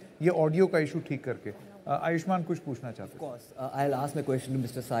आते हैं ये ऑडियो का इशू ठीक करके। आयुष्मान कुछ पूछना चाहते हैं? Of course, I'll ask my question to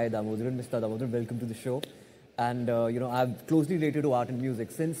Mr. Sai Damodaran. Mr. Damodaran, welcome to the show. And I've closely related to art and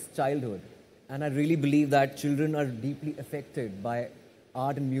music since childhood, and I really believe that children are deeply affected by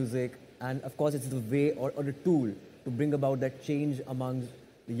art and music, and of course it's the way or a tool to bring about that change amongst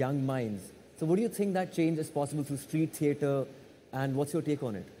the young minds. So what do you think that change is possible through street theatre, and what's your take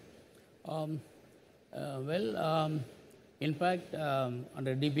on it? In fact,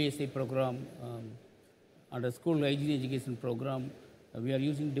 under DBSA program, under school hygiene education program, we are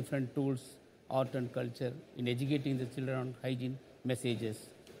using different tools, art and culture, in educating the children on hygiene messages.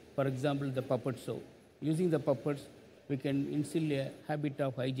 For example, the puppet show. Using the puppets, we can instill a habit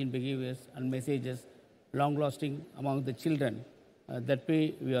of hygiene behaviors and messages long-lasting among the children. That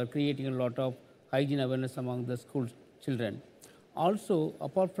way, we are creating a lot of hygiene awareness among the school children. Also,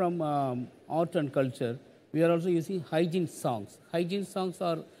 apart from art and culture, we are also using hygiene songs. Hygiene songs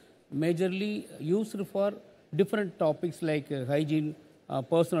are majorly used for different topics like hygiene,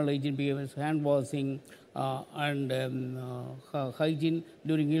 personal hygiene behaviors, hand washing, and hygiene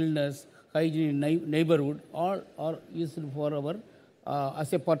during illness, hygiene in neighborhood, all are used for our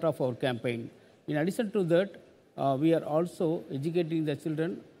as a part of our campaign. In addition to that, we are also educating the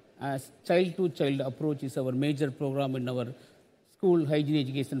children as child-to-child approach is our major program in our school hygiene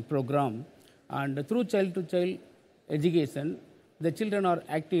education program. And through child-to-child education, the children are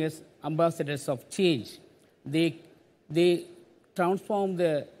acting as ambassadors of change. They transform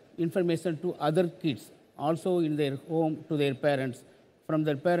the information to other kids, also in their home to their parents, from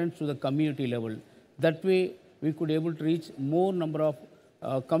their parents to the community level. That way, we could able to reach more number of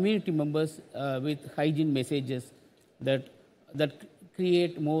community members with hygiene messages that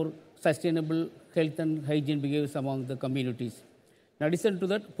create more sustainable health and hygiene behaviors among the communities. In addition to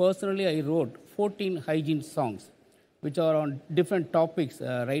that, personally, I wrote 14 hygiene songs, which are on different topics,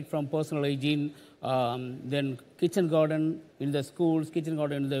 right from personal hygiene, then kitchen garden in the schools, kitchen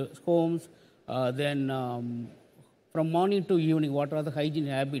garden in the homes, then from morning to evening, what are the hygiene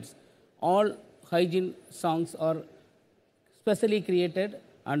habits. All hygiene songs are specially created,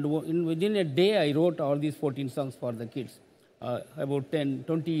 and within a day, I wrote all these 14 songs for the kids. About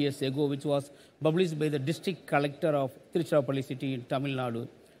 20 years ago, which was published by the district collector of Tiruchirappalli city in Tamil Nadu.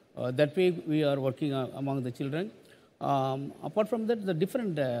 That way, we are working among the children. Apart from that, the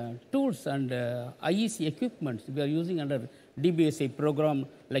different tools and IEC equipments we are using under DBSA program,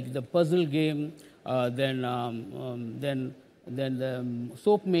 like the puzzle game, then the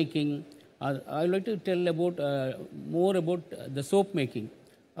soap making. I would like to tell about more about the soap making.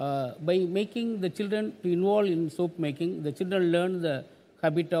 By making the children to involve in soap making, the children learn the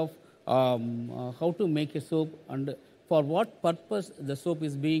habit of how to make a soap and for what purpose the soap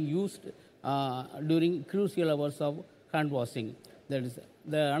is being used during crucial hours of hand washing. That is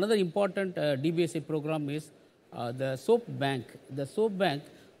another important DBSA program is the soap bank. The soap bank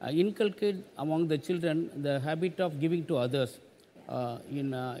inculcates among the children the habit of giving to others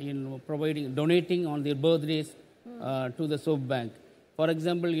in donating on their birthdays to the soap bank. For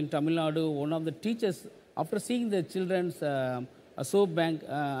example, in Tamil Nadu, one of the teachers, after seeing the children's soap bank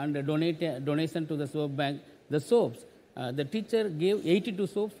and donation to the soap bank, the soaps, the teacher gave 82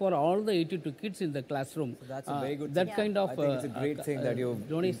 soaps for all the 82 kids in the classroom. So that's a very good that thing. kind of I think it's a great thing that you've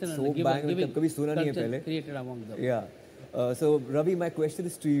donation soap and bank giving kabhi suna nahi hai culture pehle. created among them. Yeah. So Ravi, my question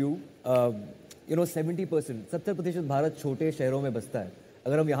is to you. You know, 70%, 70% Bharat छोटे शहरों में बसता है.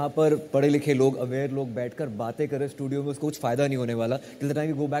 अगर हम यहाँ पर पढ़े लिखे लोग, अवेयर लोग बैठकर बातें करें स्टूडियो में, उसको कुछ फायदा नहीं होने वाला. Till the time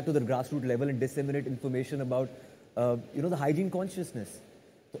you go back to the grassroots level and disseminate information about, you know, the hygiene consciousness.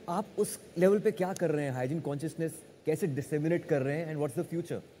 तो आप उस लेवल पे क्या कर रहे हैं? Hygiene consciousness कैसे disseminate कर रहे हैं? And what's the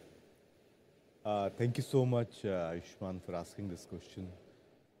future? Thank you so much, Ayushmann, for asking this question.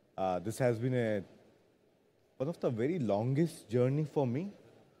 This has been one of the very longest journey for me,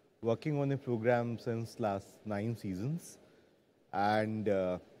 working on a program since last 9 seasons. And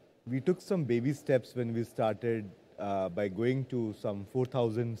we took some baby steps when we started by going to some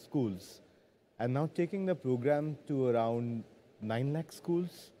 4,000 schools and now taking the program to around 9 lakh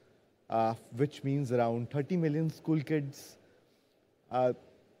schools, which means around 30 million school kids.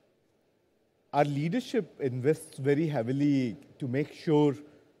 Our leadership invests very heavily to make sure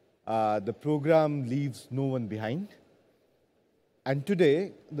the program leaves no one behind. And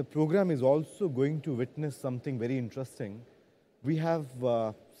today, the program is also going to witness something very interesting. We have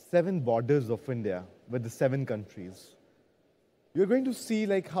 7 borders of India with the 7 countries. You're going to see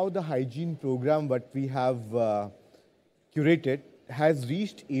like how the hygiene program, what we have curated, has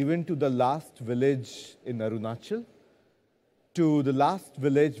reached even to the last village in Arunachal, to the last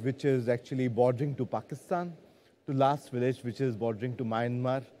village which is actually bordering to Pakistan, to last village which is bordering to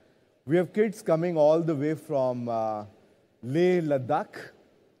Myanmar. We have kids coming all the way from Leh, Ladakh,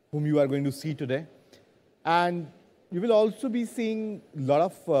 whom you are going to see today. And you will also be seeing a lot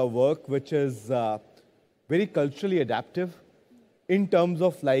of work which is very culturally adaptive in terms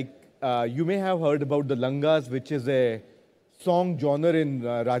of like, you may have heard about the Langas, which is a song genre in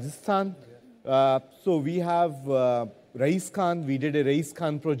Rajasthan. So we have Rais Khan, we did a Rais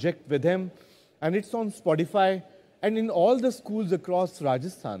Khan project with him, and it's on Spotify. And in all the schools across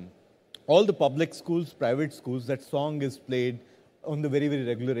Rajasthan, all the public schools, private schools, that song is played on the very, very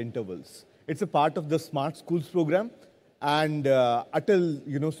regular intervals. It's a part of the Smart Schools program and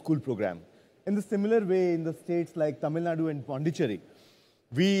Atal, school program. In the similar way, in the states like Tamil Nadu and Pondicherry,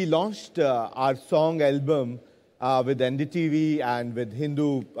 we launched our song album with NDTV and with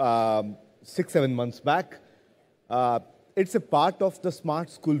Hindu 6-7 months back. It's a part of the Smart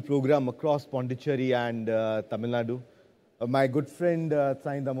School program across Pondicherry and Tamil Nadu. My good friend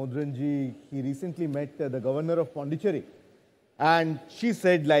Sai Damodranji, he recently met the governor of Pondicherry. And she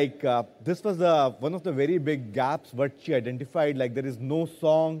said like, this was one of the very big gaps what she identified, like there is no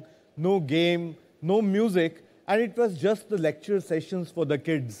song, no game, no music, and it was just the lecture sessions for the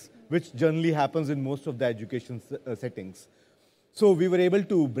kids, which generally happens in most of the education settings. So we were able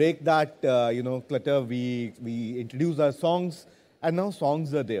to break that, clutter. We introduced our songs, and now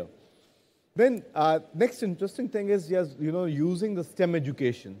songs are there. Then next interesting thing is, yes, using the STEM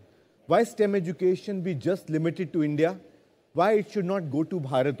education. Why STEM education be just limited to India? Why it should not go to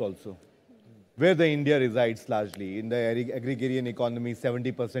Bharat also, where the India resides largely. In the agrarian economy,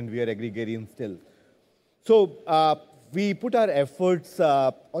 70% we are agrarian still. So we put our efforts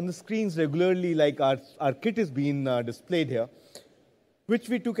on the screens regularly, like our kit is being displayed here, which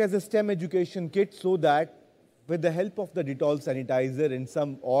we took as a STEM education kit so that with the help of the Dettol sanitizer and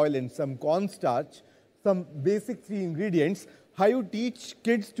some oil and some cornstarch, some basic 3 ingredients, how you teach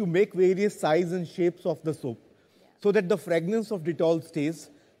kids to make various sizes and shapes of the soap. So that the fragrance of Dettol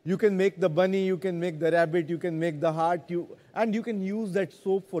stays. You can make the bunny, you can make the rabbit, you can make the heart, and you can use that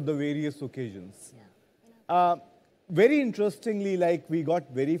soap for the various occasions. Yeah. Very interestingly, like we got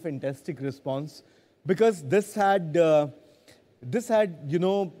very fantastic response because this has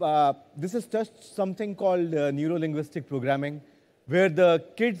touched something called neuro-linguistic programming, where the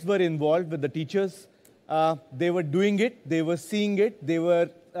kids were involved with the teachers. They were doing it, they were seeing it, they were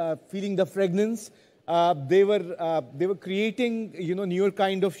feeling the fragrance. They were creating, newer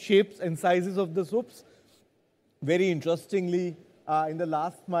kind of shapes and sizes of the soaps. Very interestingly, in the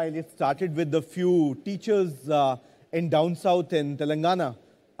last mile, it started with a few teachers in down south in Telangana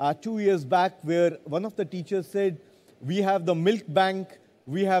 2 years back, where one of the teachers said, we have the milk bank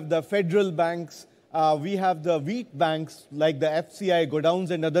we have the federal banks, we have the wheat banks like the FCI,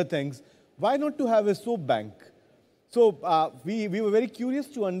 godowns and other things. Why not to have a soap bank? So we were very curious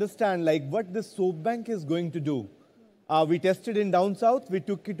to understand like what this soap bank is going to do. We tested in down south, we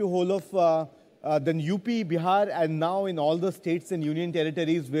took it to whole of then UP, Bihar, and now in all the states and union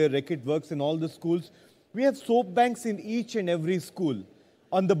territories where Reckitt works in all the schools. We have soap banks in each and every school.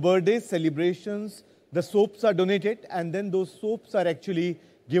 On the birthdays, celebrations, the soaps are donated, and then those soaps are actually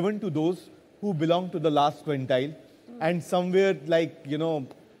given to those who belong to the last quintile. And somewhere like, you know,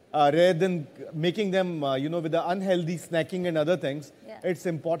 rather than making them, you know, with the unhealthy snacking and other things, it's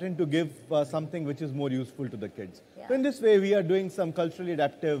important to give something which is more useful to the kids. So in this way, we are doing some culturally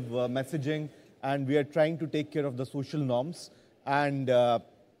adaptive messaging, and we are trying to take care of the social norms, and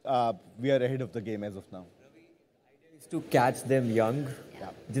we are ahead of the game as of now. Is to catch them young.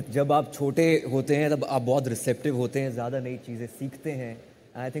 जब आप छोटे होते हैं तब आप बहुत receptive होते हैं, ज़्यादा नई चीज़ें सीखते हैं.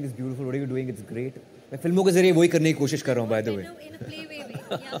 And I think it's beautiful. What are you doing? It's great. मैं फिल्मों के जरिए वही करने की कोशिश कर रहा हूँ, by the way.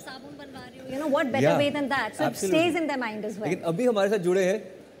 You know what better way than that? So it stays in their mind as well. लेकिन अभी हमारे साथ जुड़े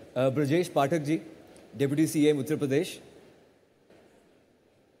हैं ब्रजेश पाठक जी, डिप्टी सीएम उत्तर प्रदेश.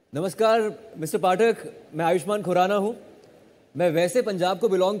 नमस्कार मिस्टर पाठक, मैं आयुष्मान खुराना हूँ. मैं वैसे पंजाब को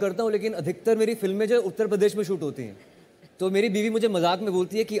बिलोंग करता हूँ, लेकिन अधिकतर मेरी फिल्में जो उत्तर प्रदेश में शूट होती हैं. तो मेरी बीवी मुझे मजाक में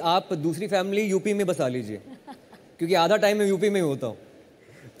बोलती है कि आप दूसरी फैमिली यूपी में बसा लीजिए, क्योंकि आधा टाइम मैं यूपी में ही होता हूँ.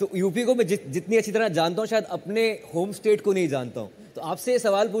 तो यूपी को मैं जितनी अच्छी तरह जानता हूँ, शायद अपने होम स्टेट को नहीं जानता हूँ. तो आपसे ये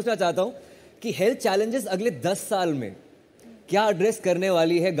सवाल पूछना चाहता हूँ कि हेल्थ चैलेंजेस अगले 10 साल में क्या एड्रेस करने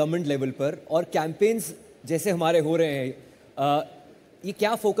वाली है गवर्नमेंट लेवल पर, और कैंपेन्स जैसे हमारे हो रहे हैं, ये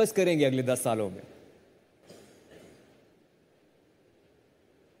क्या फोकस करेंगे अगले 10 सालों में?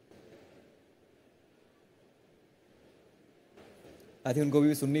 आई थिंक उनको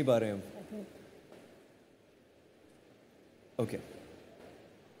भी सुन नहीं पा रहे हैं हम. ओके.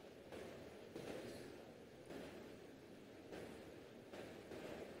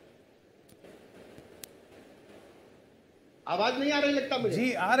 आवाज नहीं आ रही लगता मुझे.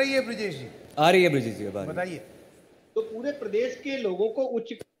 जी आ रही है ब्रजेश जी. आ रही है ब्रजेश जी, बताइए. तो पूरे प्रदेश के लोगों को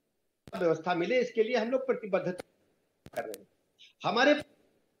उच्च व्यवस्था मिले, इसके लिए हम लोग प्रतिबद्धता कर रहे हैं. हमारे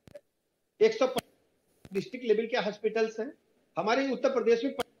 105 डिस्ट्रिक्ट लेवल के हॉस्पिटल्स हैं हमारे उत्तर प्रदेश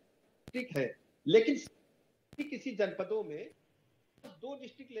में, डिस्ट्रिक्ट है, लेकिन किसी जनपदों में 2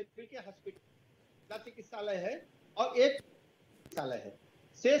 डिस्ट्रिक्ट लेवल के हॉस्पिटल चिकित्सालय है और 1 चिकित्सालय है.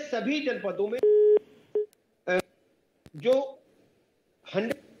 से सभी जनपदों में जो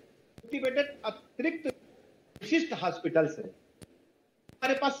 100 बेडेड अतिरिक्त विशिष्ट हॉस्पिटल्स हैं.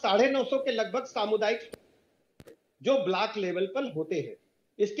 हमारे पास 950 के लगभग सामुदायिक जो ब्लॉक लेवल पर होते हैं.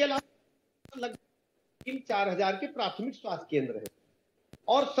 इसके अलावा लगभग 3-4 के प्राथमिक स्वास्थ्य केंद्र है,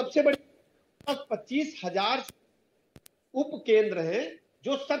 और सबसे बड़ी 25,000 उप केंद्र हैं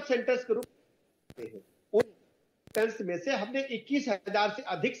जो सब सेंटर्स के रूप में हैं. उन सेंटर्स में से हमने 21,000 से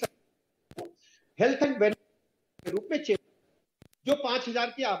अधिक हेल्थ एंड वेलनेस के रूप में जो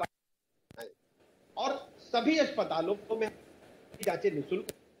 5,000 की आबादी है, और सभी अस्पतालों में जांचें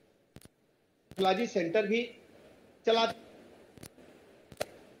निःशुल्क. पैथोलॉजी सेंटर भी चला.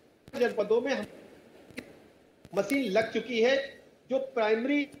 जनपदों में हम मशीन लग चुकी है, जो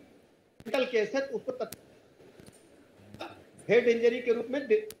प्राइमरी मेडिकल केस है उसको हेड इंजरी के रूप में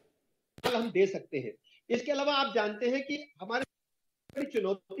हम दे सकते हैं. इसके अलावा आप जानते हैं कि हमारे बड़ी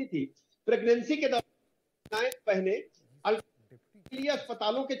चुनौती थी प्रेगनेंसी के दौरान पहले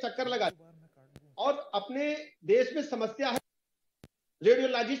अस्पतालों के चक्कर लगा, और अपने देश में समस्या है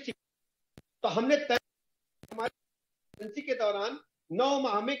रेडियोलॉजिस्ट. तो हमने तय हमारी प्रेगनेंसी के दौरान 9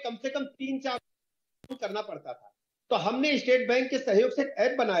 माह में कम से कम 3-4 करना पड़ता था. तो हमने स्टेट बैंक के सहयोग से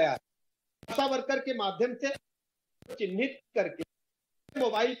ऐप बनाया, आशा वर्कर के माध्यम से चिन्हित करके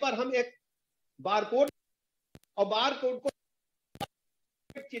मोबाइल पर हम एक बारकोड, और बारकोड को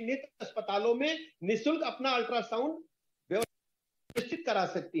चिन्हित अस्पतालों में निःशुल्क अपना अल्ट्रासाउंड निश्चित करा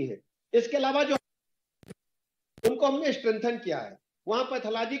सकती है. इसके अलावा जो उनको हमने स्ट्रेंथन किया है, वहां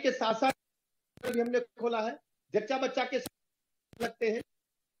पैथोलॉजी के साथ साथ भी हमने खोला है. जच्चा बच्चा के लगते हैं,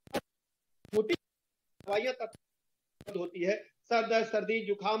 छोटी दवाइयां होती है, सर दर्द, सर्दी,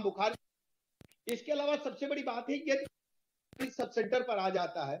 जुकाम, बुखार. इसके अलावा सबसे बड़ी बात है कि यदि सब सेंटर पर आ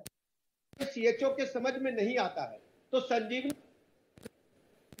जाता है, सीएचओ के समझ में नहीं आता है, तो संजीवनी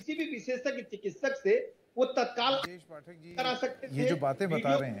किसी भी विशेषज्ञ चिकित्सक से वो तत्काल करा सकते हैं. ये जो बातें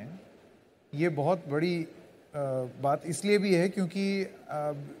बता रहे हैं, ये बहुत बड़ी बात इसलिए भी है क्योंकि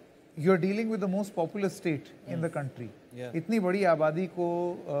you are dealing with the most popular state in the country. इतनी बड़ी आबादी को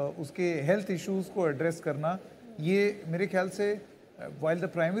उसके हेल्थ इश्यूज को एड्रेस करना, ये मेरे ख्याल से while the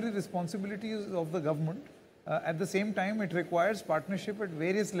primary responsibility is of the government, At the same time, it requires partnership at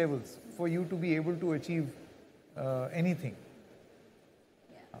various levels for you to be able to achieve anything.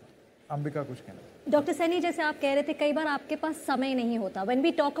 Ambika कुछ कहना? डॉक्टर सैनी, जैसे आप कह रहे थे कई बार आपके पास समय नहीं होता. When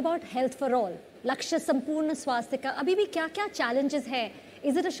we talk about health for all, लक्ष्य संपूर्ण स्वास्थ्य का, अभी भी क्या क्या चैलेंजेस है?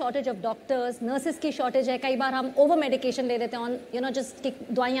 Is it a shortage of doctors, nurses की शॉर्टेज है? कई बार हम ओवर मेडिकेशन ले लेते हैं ऑन जस्ट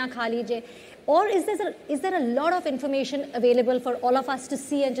दवाइयाँ खा लीजिए. और is there a lot of information available for all of us to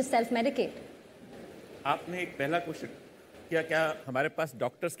C and just self medkit? आपने एक पहला क्वेश्चन किया, क्या हमारे पास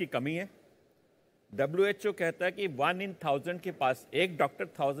डॉक्टर्स की कमी है? WHO कहता है कि 1 in 1000 के पास एक डॉक्टर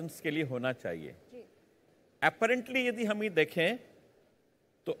थाउजेंड्स के लिए होना चाहिए. अपरेंटली यदि हम ये देखें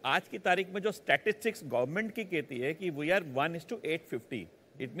तो आज की तारीख में जो स्टैटिस्टिक्स गवर्नमेंट की कहती है कि वी आर 1:850,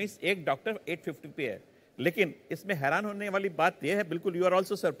 इट मीन्स एक डॉक्टर 850 पे है. लेकिन इसमें हैरान होने वाली बात यह है, बिल्कुल you are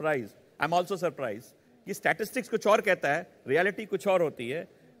also surprise, I am also surprise, कि स्टैटिस्टिक्स कुछ और कहता है, रियलिटी कुछ और होती है.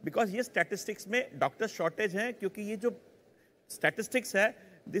 बिकॉज ये स्टैटिस्टिक्स में डॉक्टर शॉर्टेज है, क्योंकि ये जो स्टैटिस्टिक्स है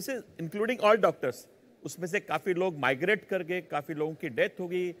this is including all doctors. उसमें से काफ़ी लोग माइग्रेट कर गए, काफ़ी लोगों की डेथ हो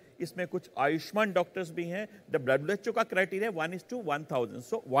गई. इसमें कुछ आयुष्मान डॉक्टर्स भी हैं. द WHO का criteria 1:1000.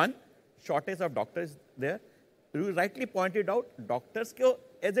 So 1 shortage of doctors there. You rightly pointed out, doctors को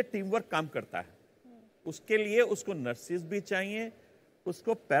एज ए टीम वर्क काम करता है. उसके लिए उसको नर्सिस भी चाहिए,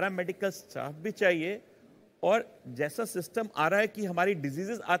 उसको पैरामेडिकल स्टाफ भी चाहिए. और जैसा सिस्टम आ रहा है कि हमारी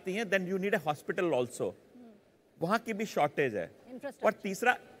डिजीजेस आती हैं, then you need a hospital also. वहाँ की भी शॉर्टेज है. और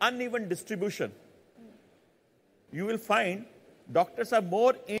तीसरा, uneven distribution. You will find doctors are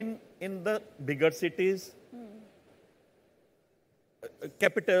more in the bigger cities,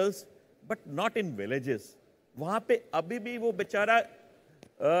 capitals, but not in villages. वहाँ पे अभी भी वो बेचारा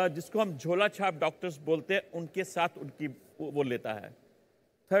जिसको हम झोला छाप डॉक्टर्स बोलते हैं, उनके साथ उनकी वो लेता है.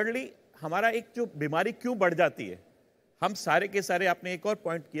 थर्डली, हमारा एक जो बीमारी क्यों बढ़ जाती है, हम सारे के सारे, आपने एक और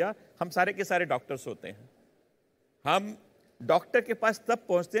पॉइंट किया, हम सारे के सारे डॉक्टर्स होते हैं. हम डॉक्टर के पास तब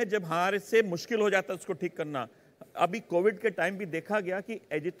पहुंचते हैं जब हमारे से मुश्किल हो जाता है उसको ठीक करना. अभी कोविड के टाइम भी देखा गया कि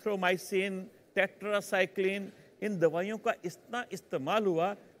एजिथ्रोमाइसिन, टेट्रासाइक्लिन, इन दवाइयों का इतना इस्तेमाल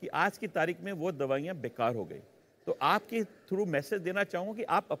हुआ कि आज की तारीख में वो दवाइयाँ बेकार हो गई. तो आपके थ्रू मैसेज देना चाहूँगा कि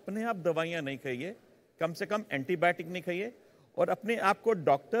आप अपने आप दवाइयाँ नहीं खाइए, कम से कम एंटीबायोटिक नहीं खाइए, और अपने आप को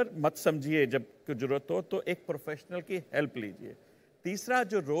डॉक्टर मत समझिए. जब जरूरत हो तो एक प्रोफेशनल की हेल्प लीजिए. तीसरा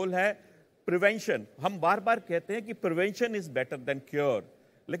जो रोल है प्रिवेंशन. हम बार बार कहते हैं कि prevention is better than cure,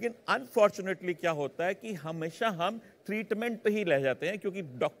 लेकिन अनफॉर्चुनेटली क्या होता है कि हमेशा हम ट्रीटमेंट पे ही रह जाते हैं, क्योंकि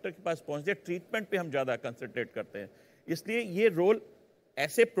डॉक्टर के पास पहुंचते ट्रीटमेंट पे हम ज़्यादा कंसंट्रेट करते हैं. इसलिए ये रोल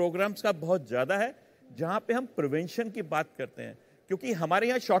ऐसे प्रोग्राम्स का बहुत ज़्यादा है जहाँ पे हम प्रिवेंशन की बात करते हैं, क्योंकि हमारे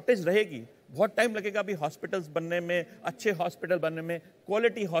यहाँ शॉर्टेज रहेगी. बहुत टाइम लगेगा अभी हॉस्पिटल्स बनने में, अच्छे हॉस्पिटल बनने में,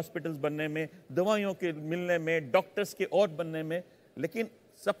 क्वालिटी हॉस्पिटल्स बनने में, दवाइयों के मिलने में, डॉक्टर्स के और बनने में. लेकिन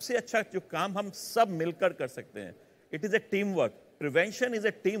सबसे अच्छा जो काम हम सब मिलकर कर सकते हैं, it is a team work. Prevention is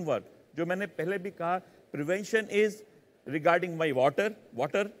a team work. जो मैंने पहले भी कहा, prevention is regarding my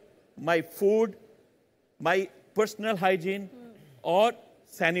water, my food, my personal hygiene और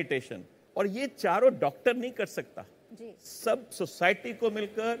सैनिटेशन. और ये चारों डॉक्टर नहीं कर सकता, सब सोसाइटी को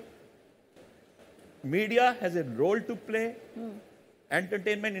मिलकर. Media has a role to play,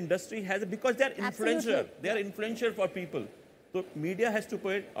 entertainment industry has, because they are influential for people. So media has to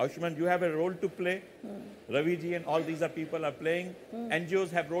play. Ayushmann, you have a role to play. Ravi ji and all these are people are playing.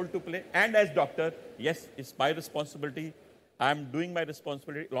 NGOs have role to play. And as doctor, yes, it's my responsibility. I'm doing my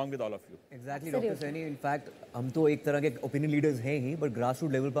responsibility along with all of you. Exactly, Dr. Saini. In fact, हम तो एक तरह के opinion leaders हैं ही, but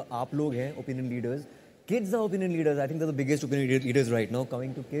grassroots level पर आप लोग हैं opinion leaders. Kids are opinion leaders. I think they're the biggest opinion leaders right now.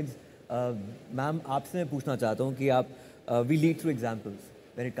 Coming to kids, ma'am, आपसे मैं पूछना चाहता हूँ कि आप we lead through examples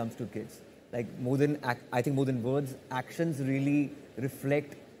when it comes to kids. Like more than words, actions really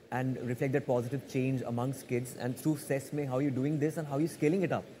reflect that positive change amongst kids. And through SESME, how are you doing this and how are you scaling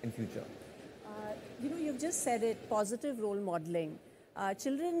it up in future? You've just said it, positive role modeling.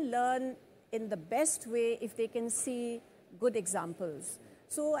 Children learn in the best way if they can see good examples.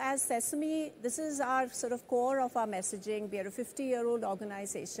 So as SESME, this is our sort of core of our messaging. We are a 50-year-old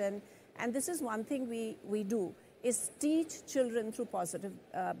organization, and this is one thing we do, is teach children through positive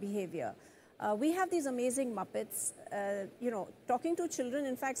behavior. We have these amazing Muppets, talking to children.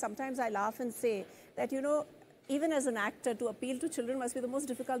 In fact, sometimes I laugh and say that, even as an actor, to appeal to children must be the most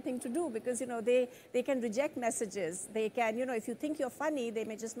difficult thing to do, because, they can reject messages. They can, if you think you're funny, they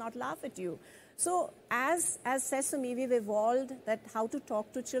may just not laugh at you. So as SESME, we've evolved that how to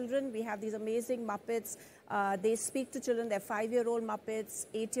talk to children. We have these amazing Muppets. They speak to children. They're 5-year-old Muppets,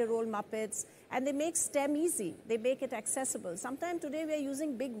 8-year-old Muppets. And they make STEM easy. They make it accessible. Sometimes today we are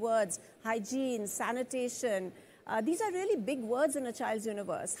using big words, hygiene, sanitation. These are really big words in a child's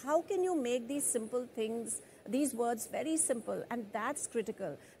universe. How can you make these simple things these words very simple, and that's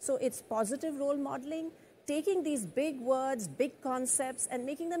critical. So it's positive role modeling, taking these big words, big concepts, and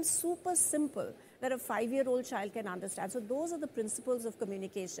making them super simple that a 5-year-old child can understand. So those are the principles of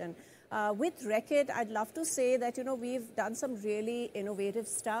communication. With Reckitt, I'd love to say that, you know, we've done some really innovative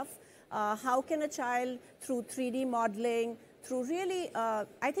stuff. How can a child, through 3D modeling, through really,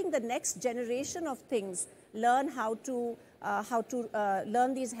 I think the next generation of things, learn how to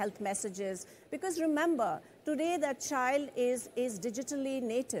learn these health messages? Because remember, today that child is digitally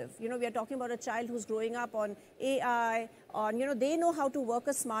native. You know, we are talking about a child who's growing up on AI, on, you know, they know how to work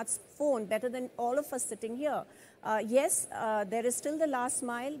a smartphone better than all of us sitting here. Yes, there is still the last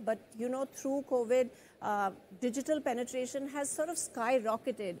mile, but, you know, through COVID, digital penetration has sort of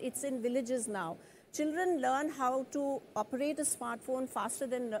skyrocketed. It's in villages now. Children learn how to operate a smartphone faster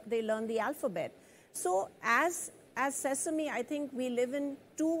than they learn the alphabet. So as Sesame, I think we live in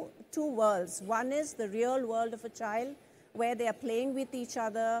two worlds. One is the real world of a child, where they are playing with each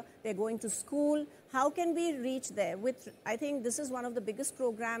other, they're going to school. How can we reach there? I think this is one of the biggest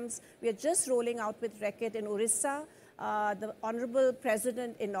programs we are just rolling out with Reckitt in Orissa. The Honorable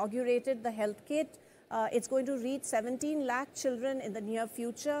President inaugurated the health kit. It's going to reach 17 lakh children in the near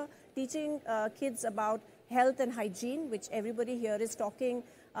future, teaching kids about health and hygiene, which everybody here is talking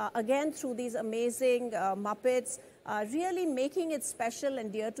again through these amazing Muppets, really making it special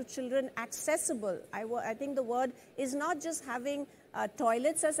and dear to children, accessible. I think the word is not just having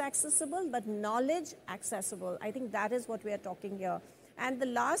toilets as accessible, but knowledge accessible. I think that is what we are talking here. And the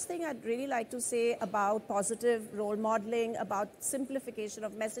last thing I'd really like to say about positive role modeling, about simplification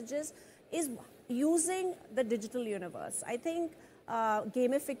of messages, is using the digital universe. I think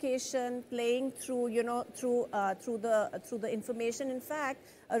gamification, playing through, you know, through the information. In fact,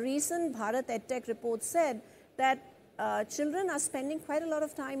 a recent Bharat EdTech report said that children are spending quite a lot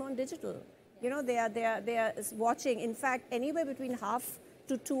of time on digital. You know, they are watching, in fact, anywhere between half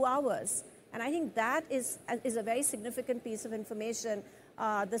to 2 hours. And I think that is a very significant piece of information.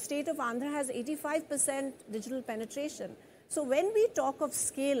 The state of Andhra has 85% digital penetration. So when we talk of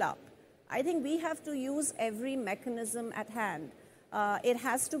scale up, I think we have to use every mechanism at hand. It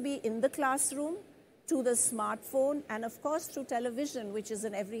has to be in the classroom, to the smartphone, and of course through television, which is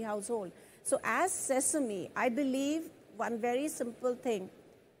in every household. So as Sesame, I believe one very simple thing: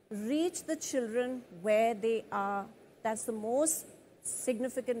 reach the children where they are. That's the most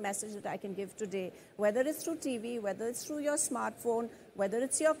significant message that I can give today, whether it's through TV, whether it's through your smartphone, whether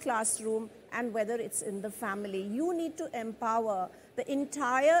it's your classroom, and whether it's in the family. You need to empower the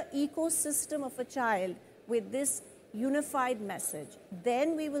entire ecosystem of a child with this unified message.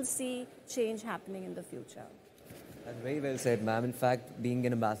 Then we will see change happening in the future. That's very well said, ma'am. In fact, being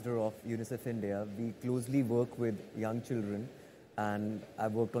an ambassador of UNICEF India, we closely work with young children, and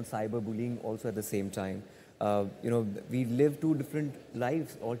I've worked on cyberbullying also at the same time. You know, we live two different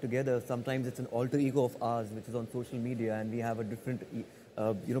lives altogether. Sometimes it's an alter ego of ours, which is on social media, and we have a different,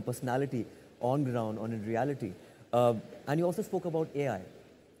 you know, personality on ground, on in reality. And you also spoke about AI.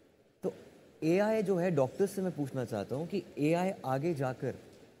 तो AI जो है, doctors से मैं पूछना चाहता हूँ कि AI आगे जाकर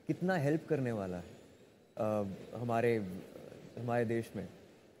कितना हेल्प करने वाला है हमारे देश में.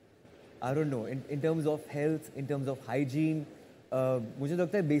 I don't know, in terms of health, in terms of hygiene, मुझे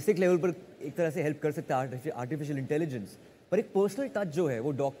लगता है बेसिक लेवल पर एक तरह से हेल्प कर सकता है आर्टिफिशियल इंटेलिजेंस, पर एक पर्सनल टच जो है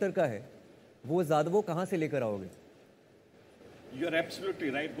वो डॉक्टर का है, वो कहाँ से लेकर आओगे? You are absolutely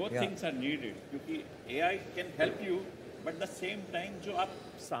right. Both things are needed. क्योंकि AI can help you, but the same time जो आप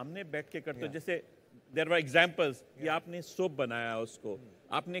सामने बैठ के करते हो, जैसे there were examples कि आपने सोप बनाया उसको,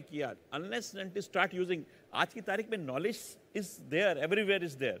 आपने किया. Unless and until start using, आज की तारीख में knowledge is there, everywhere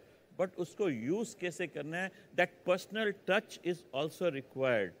is there. But उसको use कैसे करना है, that personal touch is also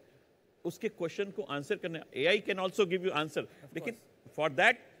required. उसके question को answer करना है. AI can also give you answer. लेकिन for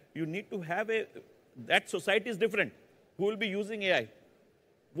that you need to have that society is different. Who will be using AI?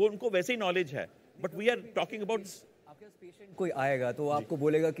 वो उनको वैसे ही knowledge है. But we are talking about. आपके पास patient कोई आएगा तो आपको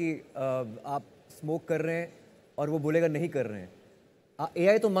बोलेगा कि आप smoke कर रहे हैं और वो बोलेगा नहीं कर रहे हैं.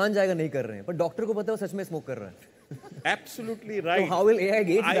 AI तो मान जाएगा नहीं कर रहे हैं, पर डॉक्टर को पता है वो सच में smoke कर रहा है. Absolutely right. So how will AI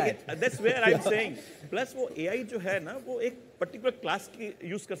gauge that? That's where I'm saying. Plus वो AI जो है ना, वो एक particular class की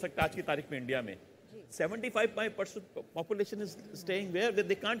use कर सकता है आज की तारीख में इंडिया में. 75% population is staying where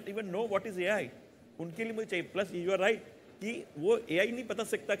they can't even know what is AI. उनके लिए मुझे चाहिए. Plus you are right कि वो AI नहीं पता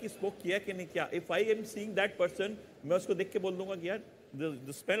सकता कि smoke किया कि नहीं किया. If I am seeing that person, मैं उसको देख के बोल दूँगा कि यार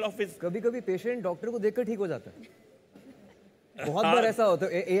the smell of his. कभी-कभी patient डॉक्टर को देखकर ठीक हो जाता है. बहुत बार ऐसा होता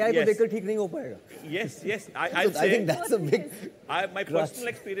है. AI को देखकर ठीक नहीं हो पाएगा. Yes. I think that's a big. My personal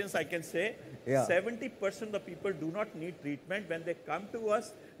experience, I can say, Yeah. 70% of the people do not need treatment. When they come to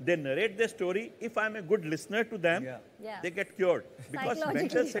us, they narrate their story. If I'm a good listener to them, they get cured. Because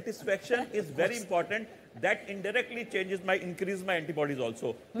mental satisfaction is very important. That indirectly increases my antibodies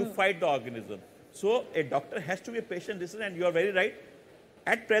also to fight the organism. So a doctor has to be a patient listener, and you are very right.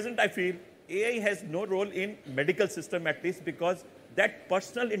 At present, I feel AI has no role in medical system, at least, because that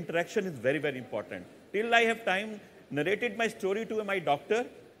personal interaction is very, very important. Till I have time, narrated my story to my doctor,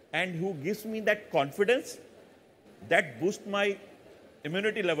 and who gives me that confidence, that boosts my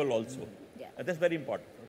immunity level also. And that's very important.